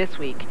again this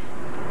week.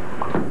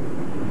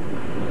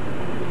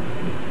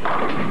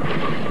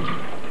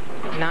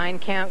 9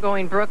 count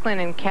going Brooklyn,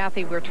 and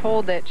Kathy, we're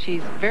told that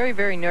she's very,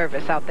 very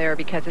nervous out there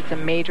because it's a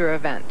major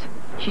event.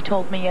 She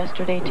told me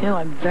yesterday, too.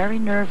 I'm very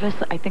nervous.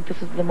 I think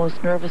this is the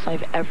most nervous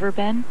I've ever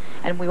been.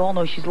 And we all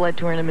know she's led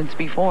tournaments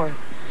before.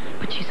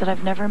 But she said,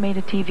 I've never made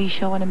a TV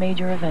show in a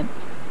major event.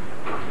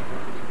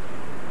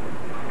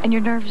 And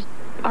your nerves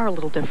are a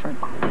little different.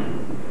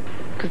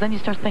 Because then you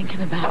start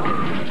thinking about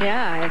it.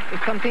 Yeah,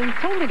 it's something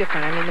totally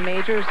different. I mean, the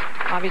majors,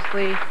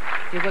 obviously,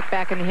 you look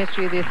back in the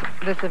history of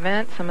this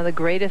event, some of the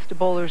greatest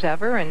bowlers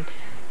ever, and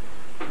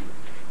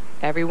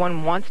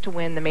everyone wants to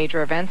win the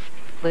major events.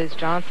 Liz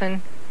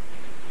Johnson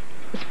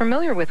is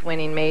familiar with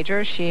winning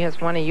majors. She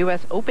has won a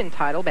U.S. Open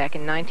title back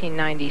in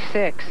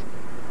 1996.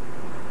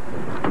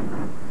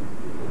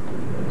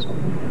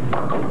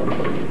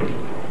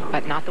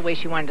 But not the way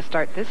she wanted to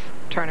start this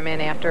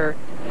tournament after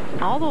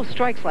all those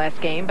strikes last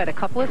game, but a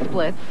couple of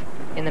splits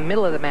in the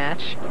middle of the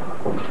match.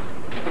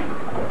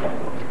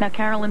 Now,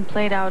 Carolyn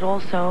played out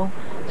also,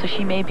 so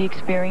she may be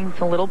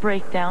experiencing a little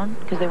breakdown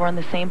because they were on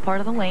the same part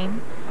of the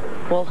lane.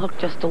 Ball hooked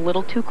just a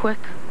little too quick.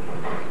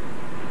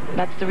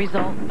 That's the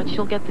result, but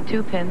she'll get the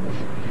 2 pins.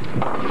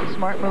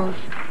 Smart move.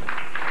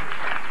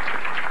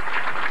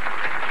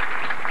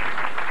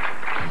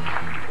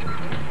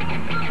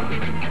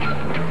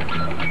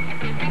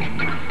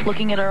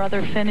 Looking at our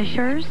other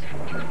finishers,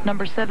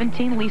 number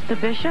 17, Lisa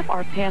Bishop,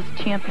 our past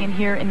champion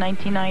here in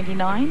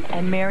 1999,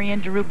 and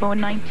Marianne DeRupo in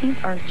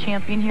 19th, our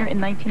champion here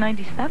in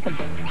 1997.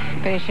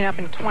 Finishing up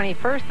in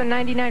 21st, the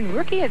 99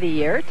 Rookie of the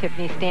Year,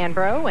 Tiffany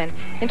Stanbro, and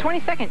in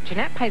 22nd,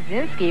 Jeanette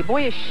Piezinski.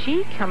 Boy, has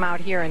she come out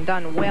here and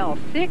done well.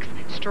 6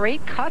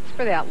 straight cuts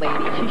for that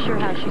lady. She sure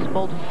has. She's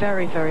bowled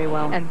very, very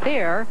well. And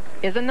there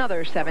is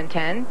another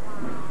 710.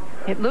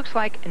 It looks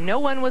like no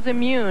one was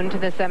immune to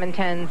the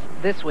 710s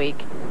this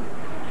week.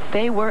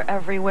 They were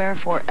everywhere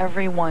for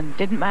everyone.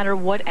 Didn't matter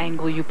what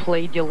angle you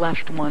played, you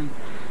left one.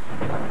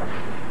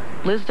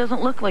 Liz doesn't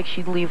look like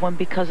she'd leave one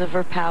because of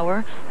her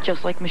power,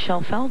 just like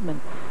Michelle Feldman.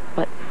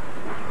 But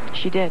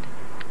she did.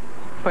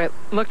 But it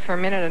looked for a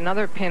minute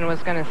another pin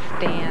was going to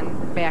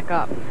stand back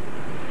up.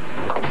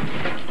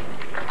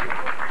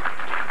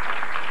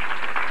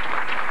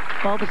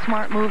 Well, the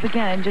smart move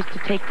again, just to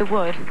take the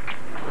wood.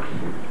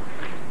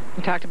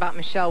 We talked about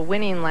Michelle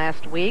winning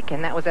last week,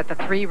 and that was at the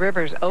Three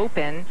Rivers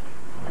Open.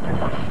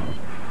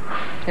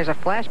 Here's a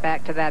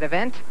flashback to that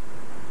event.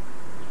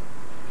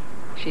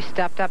 She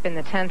stepped up in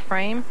the 10th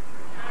frame,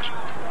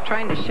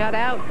 trying to shut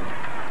out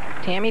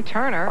Tammy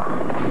Turner.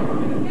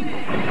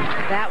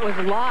 That was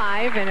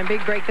live, and a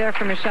big break there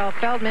for Michelle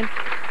Feldman.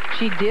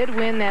 She did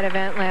win that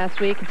event last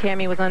week, and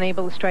Tammy was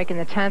unable to strike in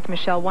the 10th.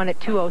 Michelle won at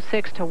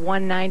 206 to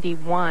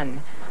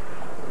 191.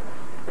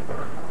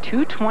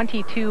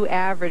 222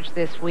 average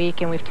this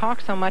week, and we've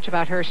talked so much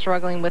about her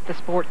struggling with the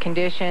sport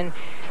condition.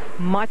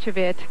 Much of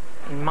it,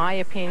 in my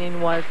opinion,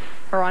 was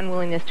her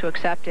unwillingness to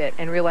accept it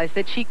and realize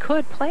that she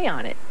could play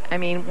on it. I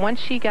mean,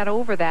 once she got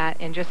over that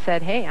and just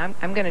said, hey,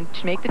 I'm going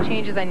to make the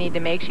changes I need to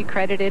make, she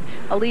credited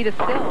Alita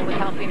Still with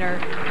helping her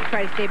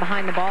try to stay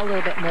behind the ball a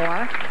little bit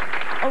more.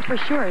 Oh, for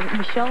sure.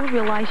 Michelle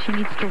realized she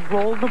needs to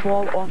roll the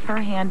ball off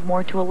her hand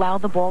more to allow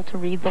the ball to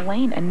read the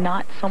lane and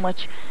not so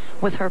much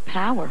with her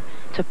power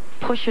to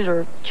push it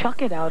or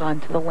chuck it out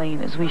onto the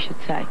lane, as we should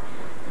say.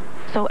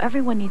 So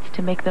everyone needs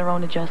to make their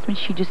own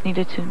adjustments. She just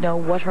needed to know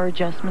what her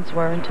adjustments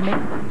were and to make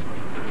them.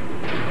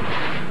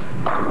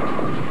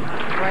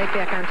 Right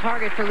back on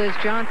target for Liz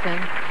Johnson.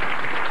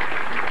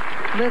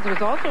 Liz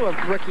was also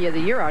a Rookie of the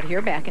Year out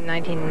here back in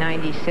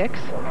 1996.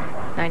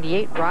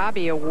 98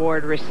 Robbie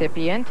Award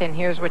recipient, and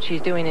here's what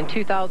she's doing in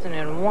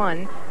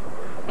 2001.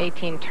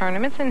 18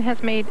 tournaments and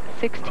has made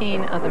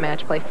 16 of the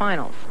match play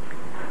finals.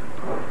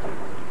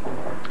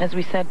 As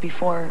we said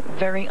before,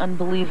 very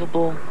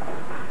unbelievable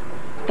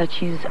that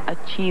she's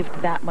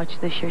achieved that much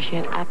this year. She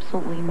had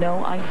absolutely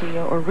no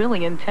idea or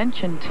really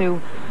intention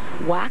to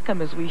whack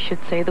him, as we should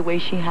say, the way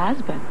she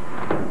has been.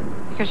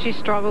 Because she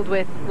struggled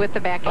with the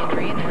back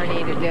injury and the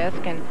herniated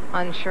disc and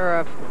unsure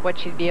of what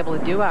she'd be able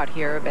to do out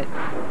here, but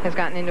has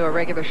gotten into a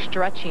regular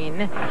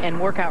stretching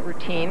and workout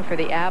routine for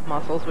the ab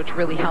muscles, which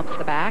really helps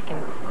the back,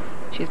 and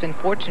she's been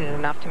fortunate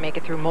enough to make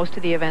it through most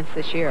of the events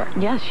this year.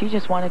 Yes, she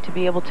just wanted to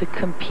be able to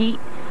compete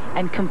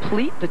and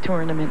complete the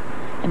tournament.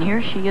 And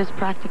here she is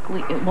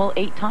practically, well,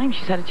 8 times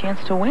she's had a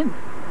chance to win.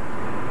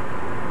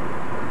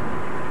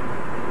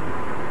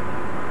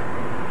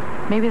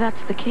 Maybe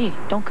that's the key.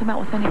 Don't come out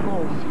with any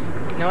goals.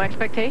 No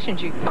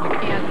expectations. You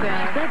can't.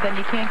 Then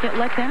you can't get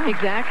let down.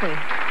 Exactly.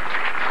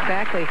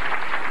 Exactly.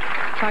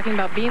 Talking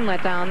about being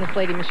let down, this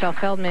lady, Michelle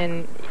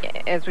Feldman,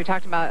 as we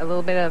talked about, a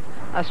little bit of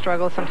a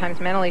struggle sometimes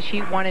mentally.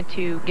 She wanted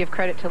to give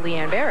credit to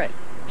Leanne Barrett.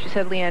 She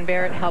said Leanne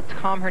Barrett helped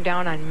calm her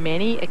down on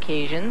many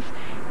occasions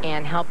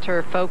and helped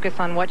her focus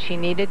on what she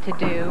needed to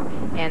do,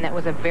 and that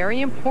was a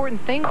very important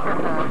thing for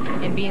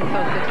her in being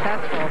so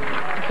successful.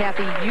 And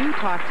Kathy, you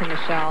talked to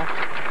Michelle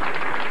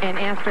and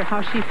asked her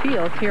how she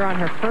feels here on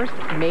her first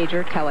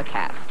major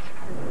telecast.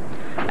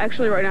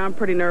 Actually, right now I'm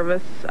pretty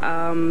nervous.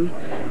 I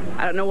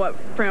don't know what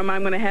frame I'm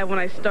going to have when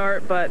I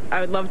start, but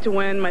I would love to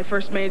win my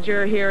first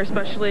major here,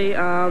 especially.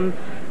 Other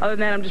than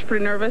that, I'm just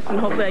pretty nervous, and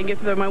hopefully I can get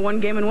through my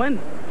one game and win.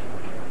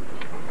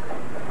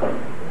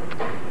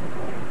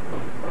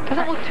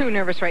 Doesn't look too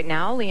nervous right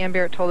now. Leanne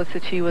Barrett told us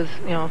that she was,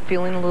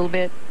 feeling a little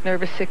bit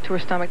nervous, sick to her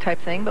stomach type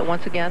thing. But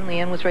once again,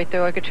 Leanne was right there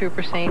like a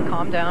trooper saying,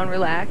 calm down,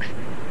 relax.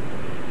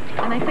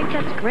 And I think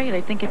that's great.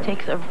 I think it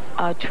takes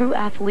a true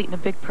athlete and a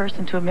big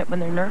person to admit when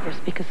they're nervous,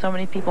 because so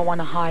many people want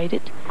to hide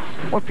it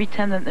or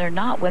pretend that they're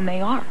not when they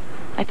are.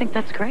 I think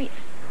that's great.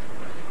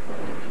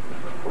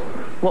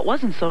 What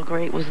wasn't so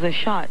great was this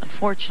shot.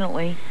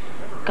 Unfortunately,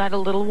 got a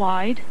little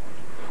wide,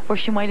 or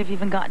she might have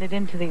even gotten it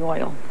into the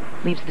oil.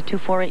 Leaves the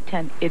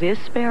 2-4-8-10. It is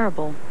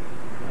spareable.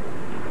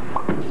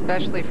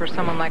 Especially for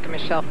someone like a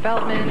Michelle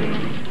Feldman,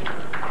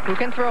 who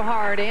can throw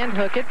hard and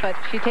hook it, but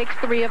she takes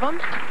 3 of them.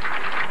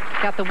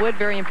 Got the wood,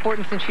 very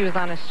important since she was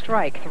on a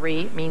strike.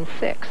 3 means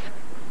 6.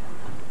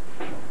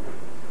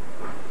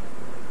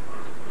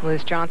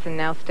 Liz Johnson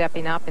now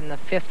stepping up in the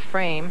 5th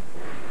frame.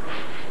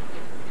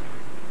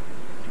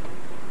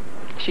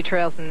 She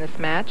trails in this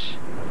match.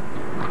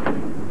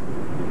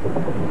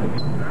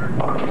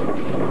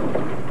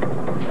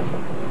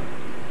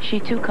 She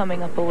too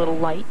coming up a little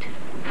light.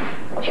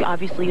 She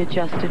obviously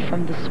adjusted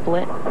from the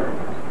split.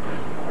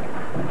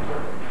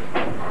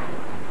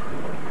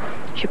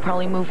 She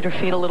probably moved her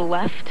feet a little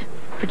left,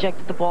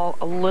 projected the ball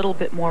a little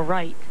bit more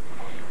right.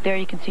 There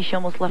you can see she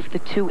almost left the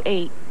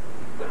 2-8.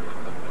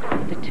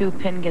 The 2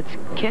 pin gets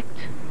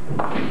kicked,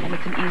 and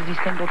it's an easy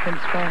single pin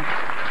spare.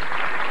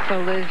 So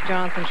Liz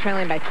Johnson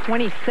trailing by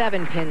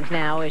 27 pins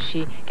now as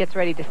she gets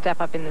ready to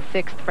step up in the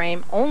 6th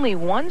frame. Only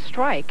 1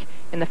 strike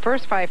in the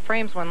first 5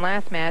 frames. When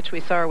last match we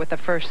saw her with the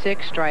first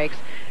 6 strikes.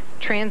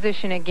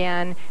 Transition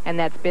again, and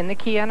that's been the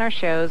key on our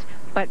shows.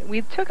 But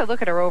we took a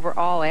look at her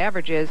overall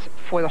averages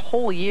for the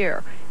whole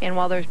year, and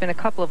while there's been a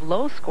couple of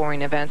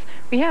low-scoring events,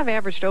 we have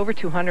averaged over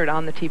 200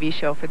 on the TV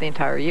show for the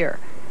entire year.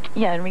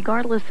 Yeah, and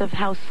regardless of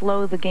how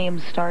slow the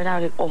games start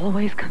out, it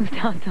always comes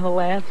down to the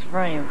last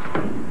frame.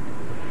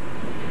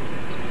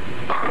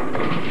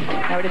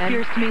 Now it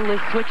appears to me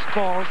Liz switched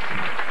balls.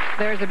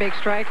 There's a big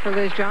strike for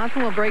Liz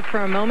Johnson. We'll break for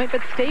a moment,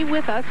 but stay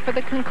with us for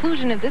the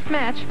conclusion of this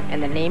match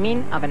and the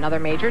naming of another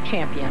major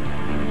champion.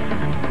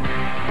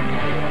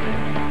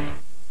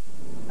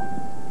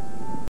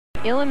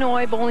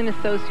 Illinois Bowling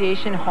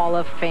Association Hall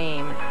of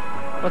Fame.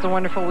 It was a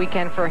wonderful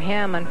weekend for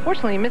him.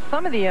 Unfortunately, he missed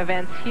some of the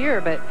events here,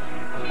 but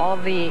all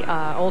of the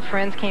old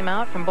friends came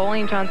out from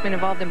bowling. John's been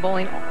involved in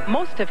bowling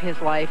most of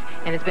his life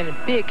and has been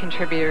a big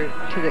contributor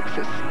to the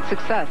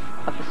success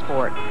of the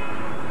sport.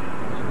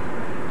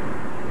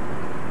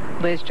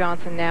 Liz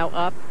Johnson now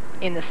up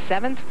in the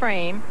 7th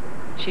frame.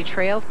 She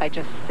trails by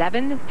just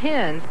 7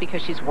 pins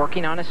because she's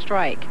working on a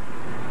strike.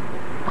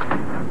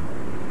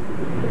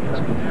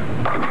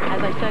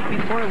 As I said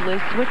before,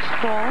 Liz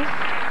switched balls.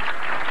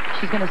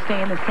 She's going to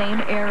stay in the same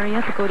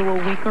area to go to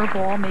a weaker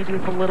ball, maybe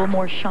with a little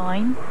more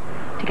shine,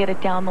 to get it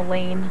down the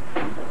lane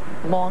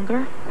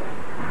longer.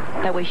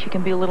 That way she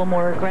can be a little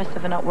more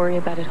aggressive and not worry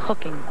about it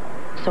hooking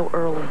so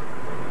early.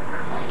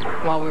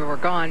 While we were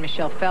gone,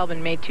 Michelle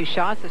Feldman made 2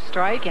 shots, a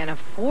strike and a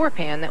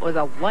 4-pin that was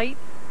a light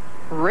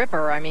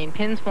ripper. I mean,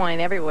 pins flying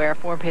everywhere.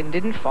 4-pin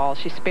didn't fall.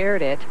 She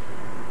spared it.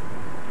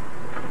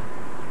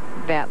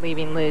 That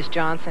leaving Liz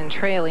Johnson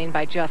trailing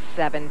by just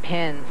 7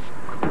 pins.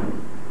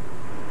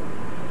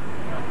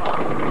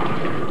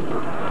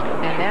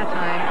 And that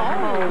time,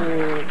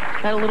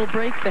 got a little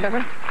break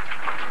there.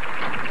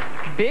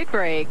 Big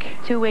break.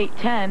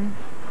 2-8-10.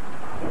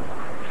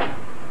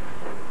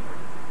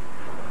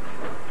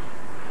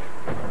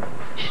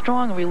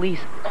 Strong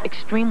release,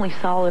 extremely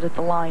solid at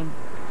the line.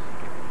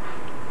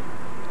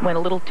 Went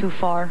a little too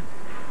far.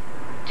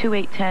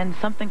 2-8-10,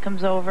 something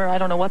comes over. I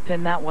don't know what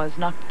pin that was.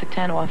 Knocked the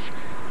 10 off.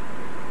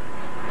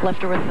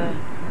 Left her with a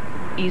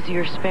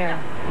easier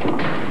spare.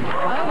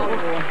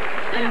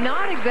 Oh, and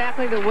not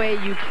exactly the way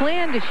you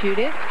planned to shoot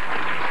it.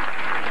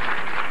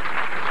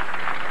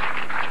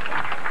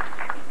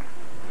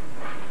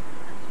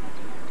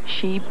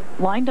 She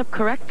lined up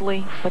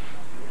correctly, but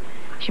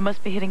she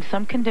must be hitting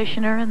some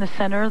conditioner in the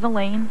center of the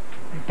lane.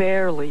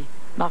 Barely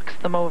knocks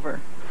them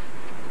over.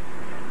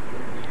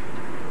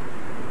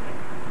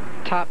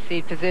 Top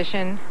seed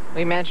position.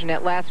 We mentioned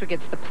it last week.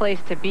 It's the place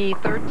to be.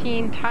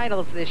 13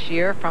 titles this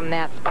year from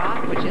that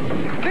spot, which is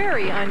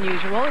very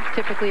unusual. It's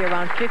typically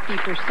around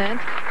 50%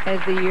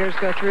 as the years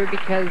go through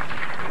because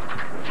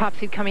top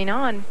seed coming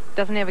on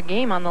doesn't have a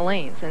game on the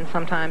lanes, and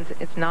sometimes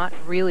it's not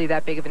really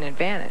that big of an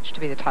advantage to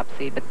be the top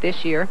seed. But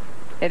this year,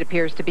 it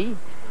appears to be.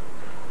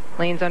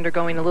 Lanes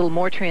undergoing a little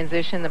more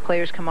transition. The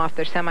players come off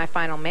their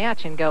semifinal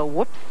match and go,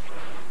 whoops,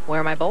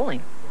 where am I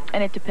bowling?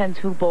 And it depends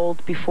who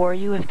bowled before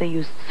you, if they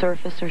used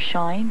surface or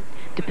shine,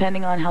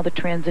 depending on how the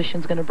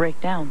transition's going to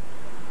break down.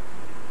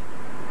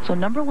 So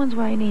number 1's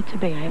where I need to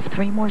be. I have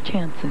 3 more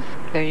chances.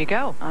 There you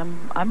go.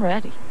 I'm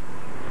ready.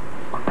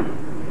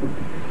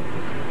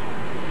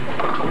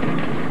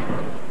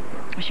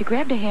 She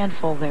grabbed a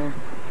handful there,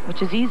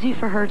 which is easy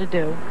for her to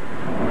do.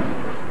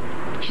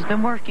 She she's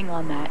been working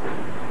on that.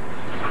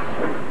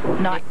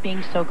 Not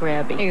being so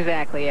grabby.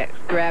 Exactly. It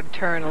grab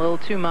turn a little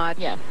too much.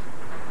 Yes.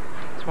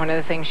 It's one of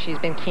the things she's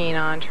been keen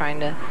on, trying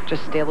to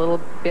just stay a little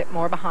bit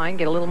more behind,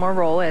 get a little more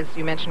roll, as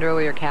you mentioned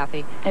earlier,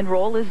 Kathy. And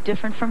roll is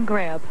different from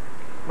grab.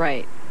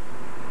 Right.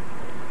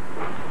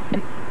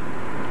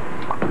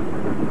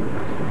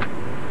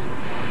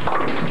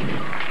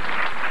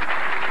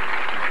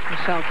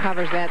 Michelle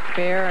covers that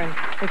spare, and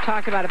we've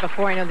talked about it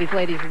before. I know these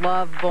ladies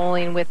love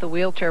bowling with the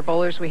wheelchair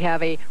bowlers. We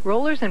have a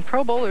Rollers and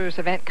Pro Bowlers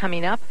event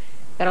coming up.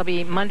 That'll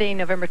be Monday,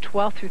 November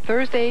 12th through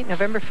Thursday,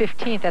 November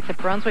 15th. That's at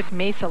Brunswick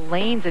Mesa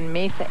Lanes in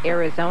Mesa,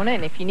 Arizona.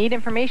 And if you need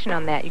information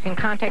on that, you can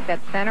contact that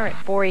center at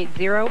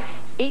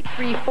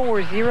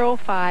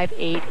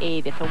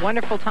 480-834-0588. It's a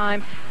wonderful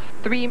time.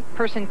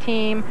 3-person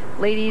team,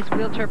 ladies,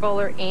 wheelchair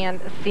bowler,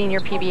 and a senior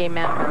PBA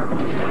member.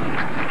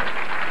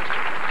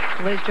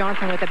 Liz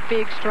Johnson with a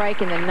big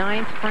strike in the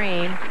 9th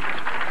frame.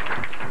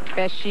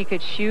 Best she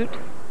could shoot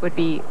would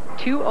be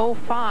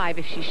 205.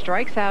 If she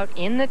strikes out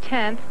in the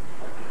 10th,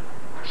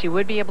 she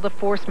would be able to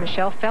force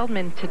Michelle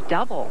Feldman to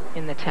double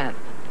in the 10th.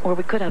 Or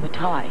we could have a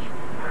tie.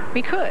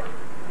 We could.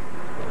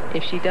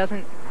 If she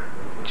doesn't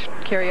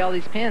carry all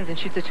these pins and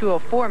shoots a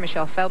 204,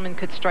 Michelle Feldman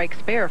could strike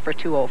spare for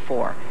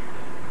 204.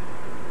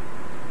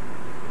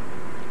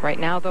 Right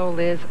now, though,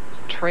 Liz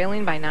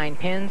trailing by 9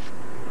 pins.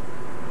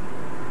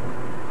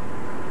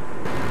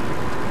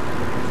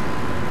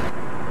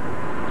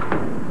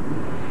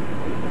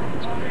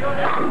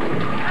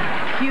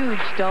 Huge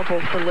double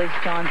for Liz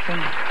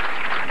Johnson.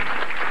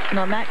 And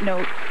on that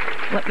note,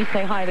 let me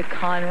say hi to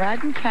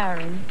Conrad and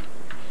Karen,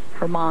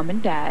 her mom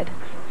and dad,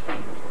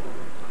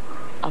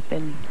 up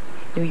in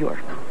New York.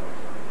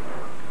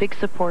 Big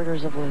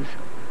supporters of Liz.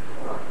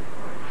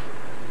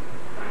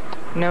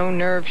 No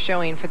nerve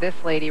showing for this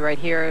lady right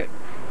here,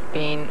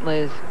 being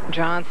Liz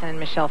Johnson.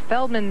 Michelle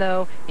Feldman,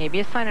 though,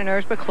 maybe a sign of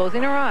nerves, but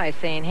closing her eyes,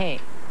 saying,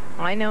 hey,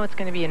 I know it's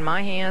going to be in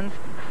my hands.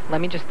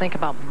 Let me just think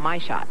about my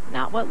shot,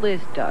 not what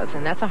Liz does,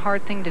 and that's a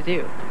hard thing to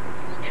do.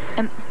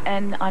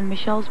 And on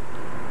Michelle's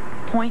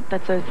point,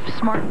 that's a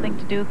smart thing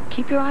to do.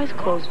 Keep your eyes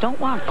closed. Don't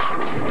watch.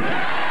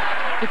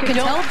 You can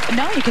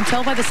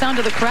tell by the sound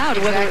of the crowd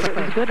whether it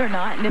was good or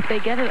not. And if they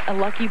get a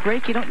lucky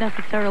break, you don't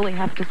necessarily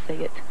have to see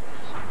it.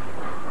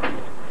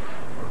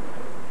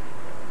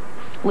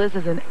 Liz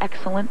is an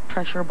excellent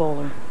pressure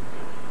bowler.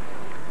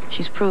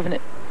 She's proven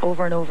it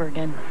over and over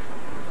again.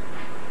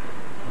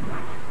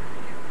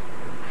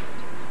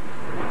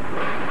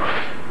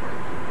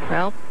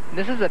 Well,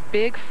 this is a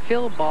big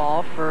fill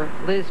ball for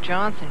Liz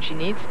Johnson. She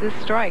needs this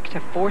strike to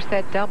force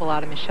that double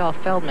out of Michelle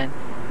Feldman.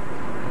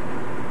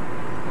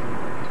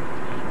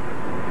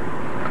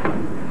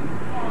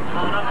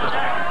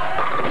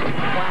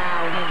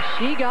 Wow, and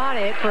she got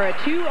it for a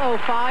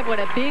 205. What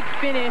a big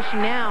finish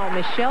now.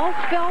 Michelle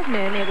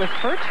Feldman, it was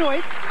her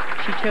choice.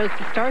 She chose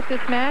to start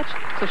this match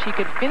so she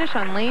could finish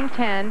on lane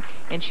 10,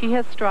 and she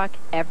has struck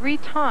every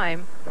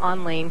time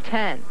on lane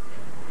 10.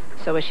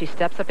 So as she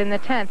steps up in the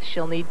 10th,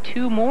 she'll need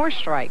 2 more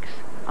strikes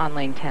on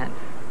lane 10.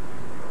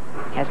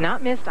 Has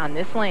not missed on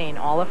this lane.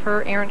 All of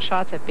her errant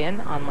shots have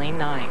been on lane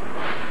 9.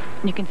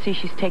 You can see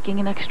she's taking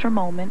an extra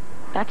moment.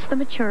 That's the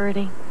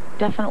maturity.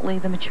 Definitely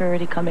the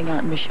maturity coming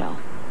out in Michelle.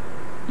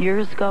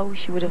 Years ago,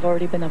 she would have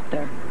already been up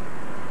there.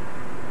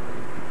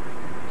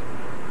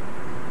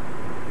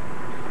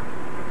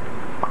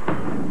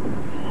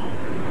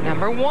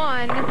 Number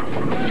 1.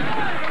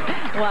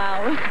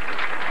 Wow.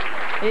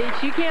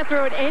 She can't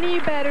throw it any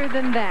better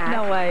than that.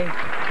 No way.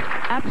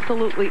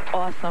 Absolutely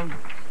awesome.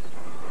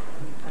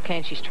 Okay,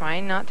 and she's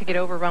trying not to get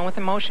overrun with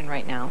emotion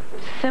right now.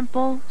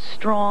 Simple,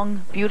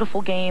 strong,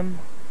 beautiful game.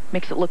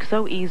 Makes it look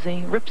so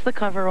easy. Rips the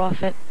cover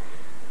off it.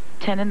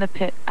 10 in the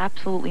pit.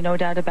 Absolutely no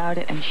doubt about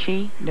it. And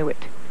she knew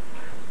it.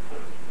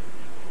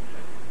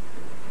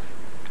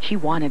 She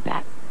wanted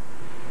that.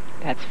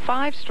 That's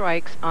 5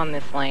 strikes on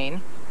this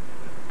lane.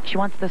 She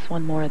wants this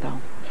one more,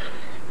 though.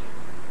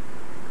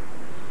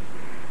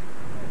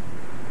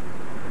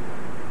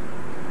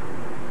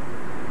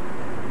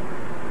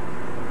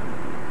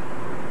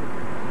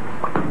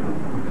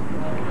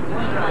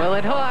 Will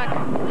it hook?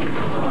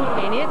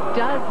 And it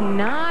does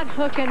not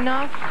hook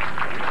enough.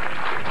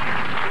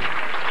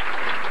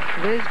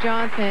 Liz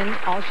Johnson,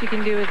 all she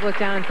can do is look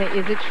down and say,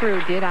 is it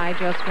true? Did I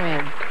just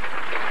win?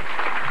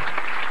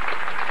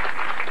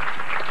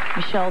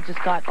 Michelle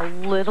just got a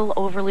little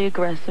overly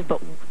aggressive,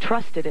 but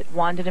trusted it.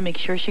 Wanted to make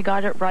sure she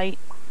got it right.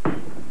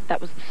 That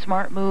was the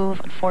smart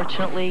move.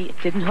 Unfortunately, it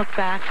didn't hook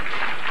back.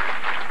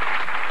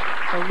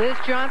 So Liz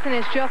Johnson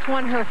has just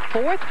won her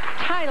 4th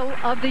title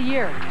of the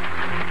year.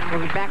 We'll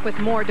be back with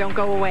more. Don't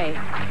go away.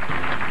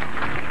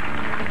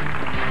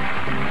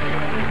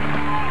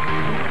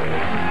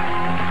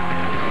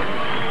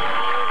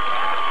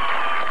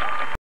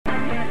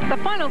 The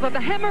finals of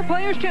the Hammer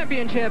Players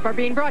Championship are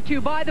being brought to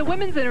you by the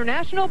Women's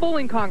International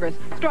Bowling Congress,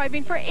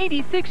 striving for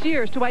 86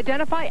 years to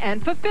identify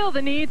and fulfill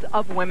the needs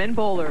of women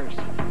bowlers.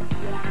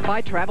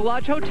 By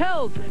Travelodge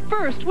Hotels,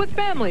 first with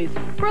families.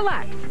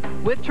 Relax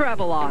with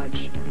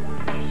Travelodge.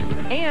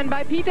 And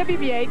by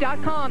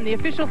PWBA.com, the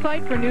official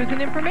site for news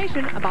and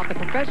information about the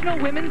Professional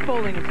Women's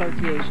Bowling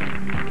Association.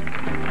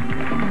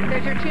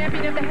 There's your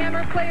champion of the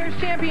Hammer Players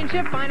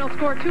Championship. Final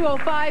score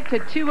 205 to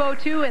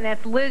 202, and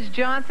that's Liz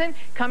Johnson.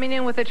 Coming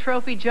in with the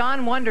trophy,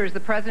 John Wonders, the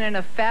president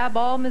of Fab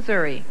All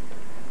Missouri.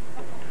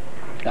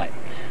 Hi.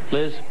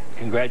 Liz,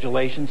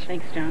 congratulations.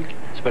 Thanks, John.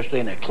 Especially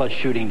in that clutch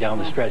shooting down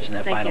the stretch in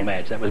that final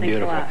match. That was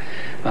beautiful.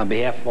 On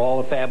behalf of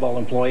all the Fab All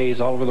employees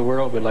all over the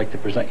world, we'd like to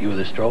present you with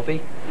this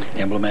trophy,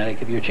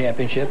 emblematic of your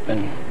championship,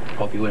 and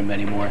hope you win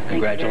many more.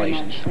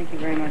 Congratulations. Thank you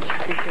very much.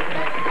 Appreciate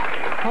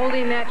that.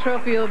 Holding that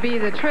trophy will be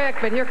the trick,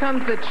 but here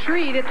comes the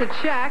treat. It's a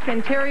check,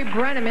 and Terry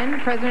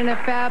Brenneman, president of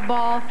Fab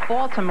Ball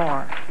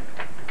Baltimore.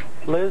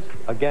 Liz,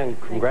 again,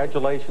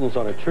 congratulations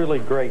on a truly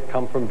great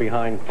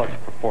come-from-behind clutch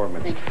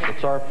performance.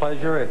 It's our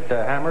pleasure at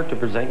Hammer to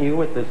present you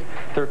with this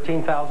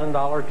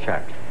 $13,000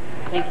 check.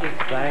 Thank you.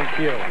 Thank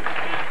you.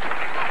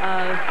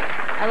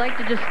 I'd like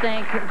to just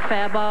thank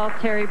Fab All,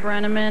 Terry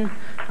Brenneman,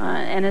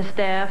 and his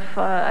staff.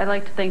 I'd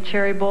like to thank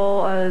Cherry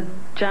Bowl,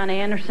 John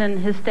Anderson,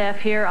 his staff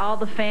here, all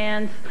the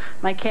fans,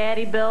 my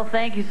caddy, Bill,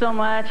 thank you so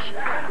much.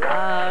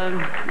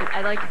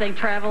 I'd like to thank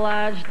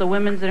Travelodge, the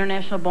Women's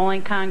International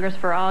Bowling Congress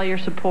for all your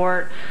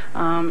support.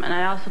 And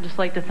I'd also just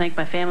like to thank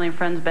my family and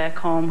friends back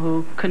home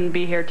who couldn't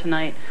be here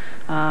tonight.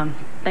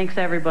 Thanks,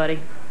 everybody.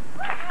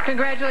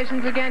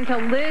 Congratulations again to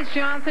Liz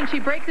Johnson. She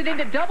breaks it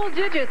into double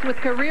digits with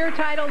career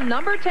title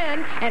number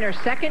 10 and her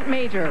second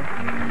major.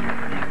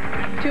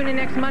 Tune in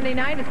next Monday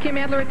night as Kim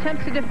Adler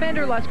attempts to defend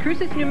her Las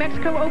Cruces, New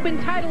Mexico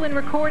Open title and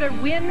record a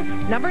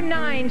win number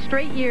 9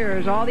 straight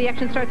years. All the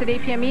action starts at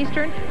 8 p.m.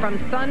 Eastern from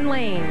Sun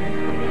Lane.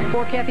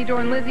 For Kathy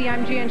Doran-Lizzie,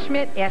 I'm Jan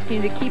Schmidt,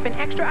 asking you to keep an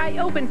extra eye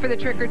open for the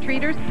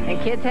trick-or-treaters.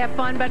 And kids, have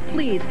fun, but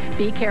please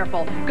be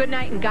careful. Good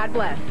night and God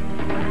bless.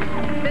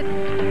 This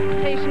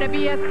station of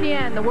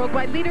ESPN, the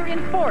worldwide leader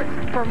in sports.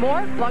 For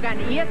more, log on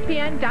to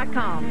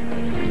ESPN.com.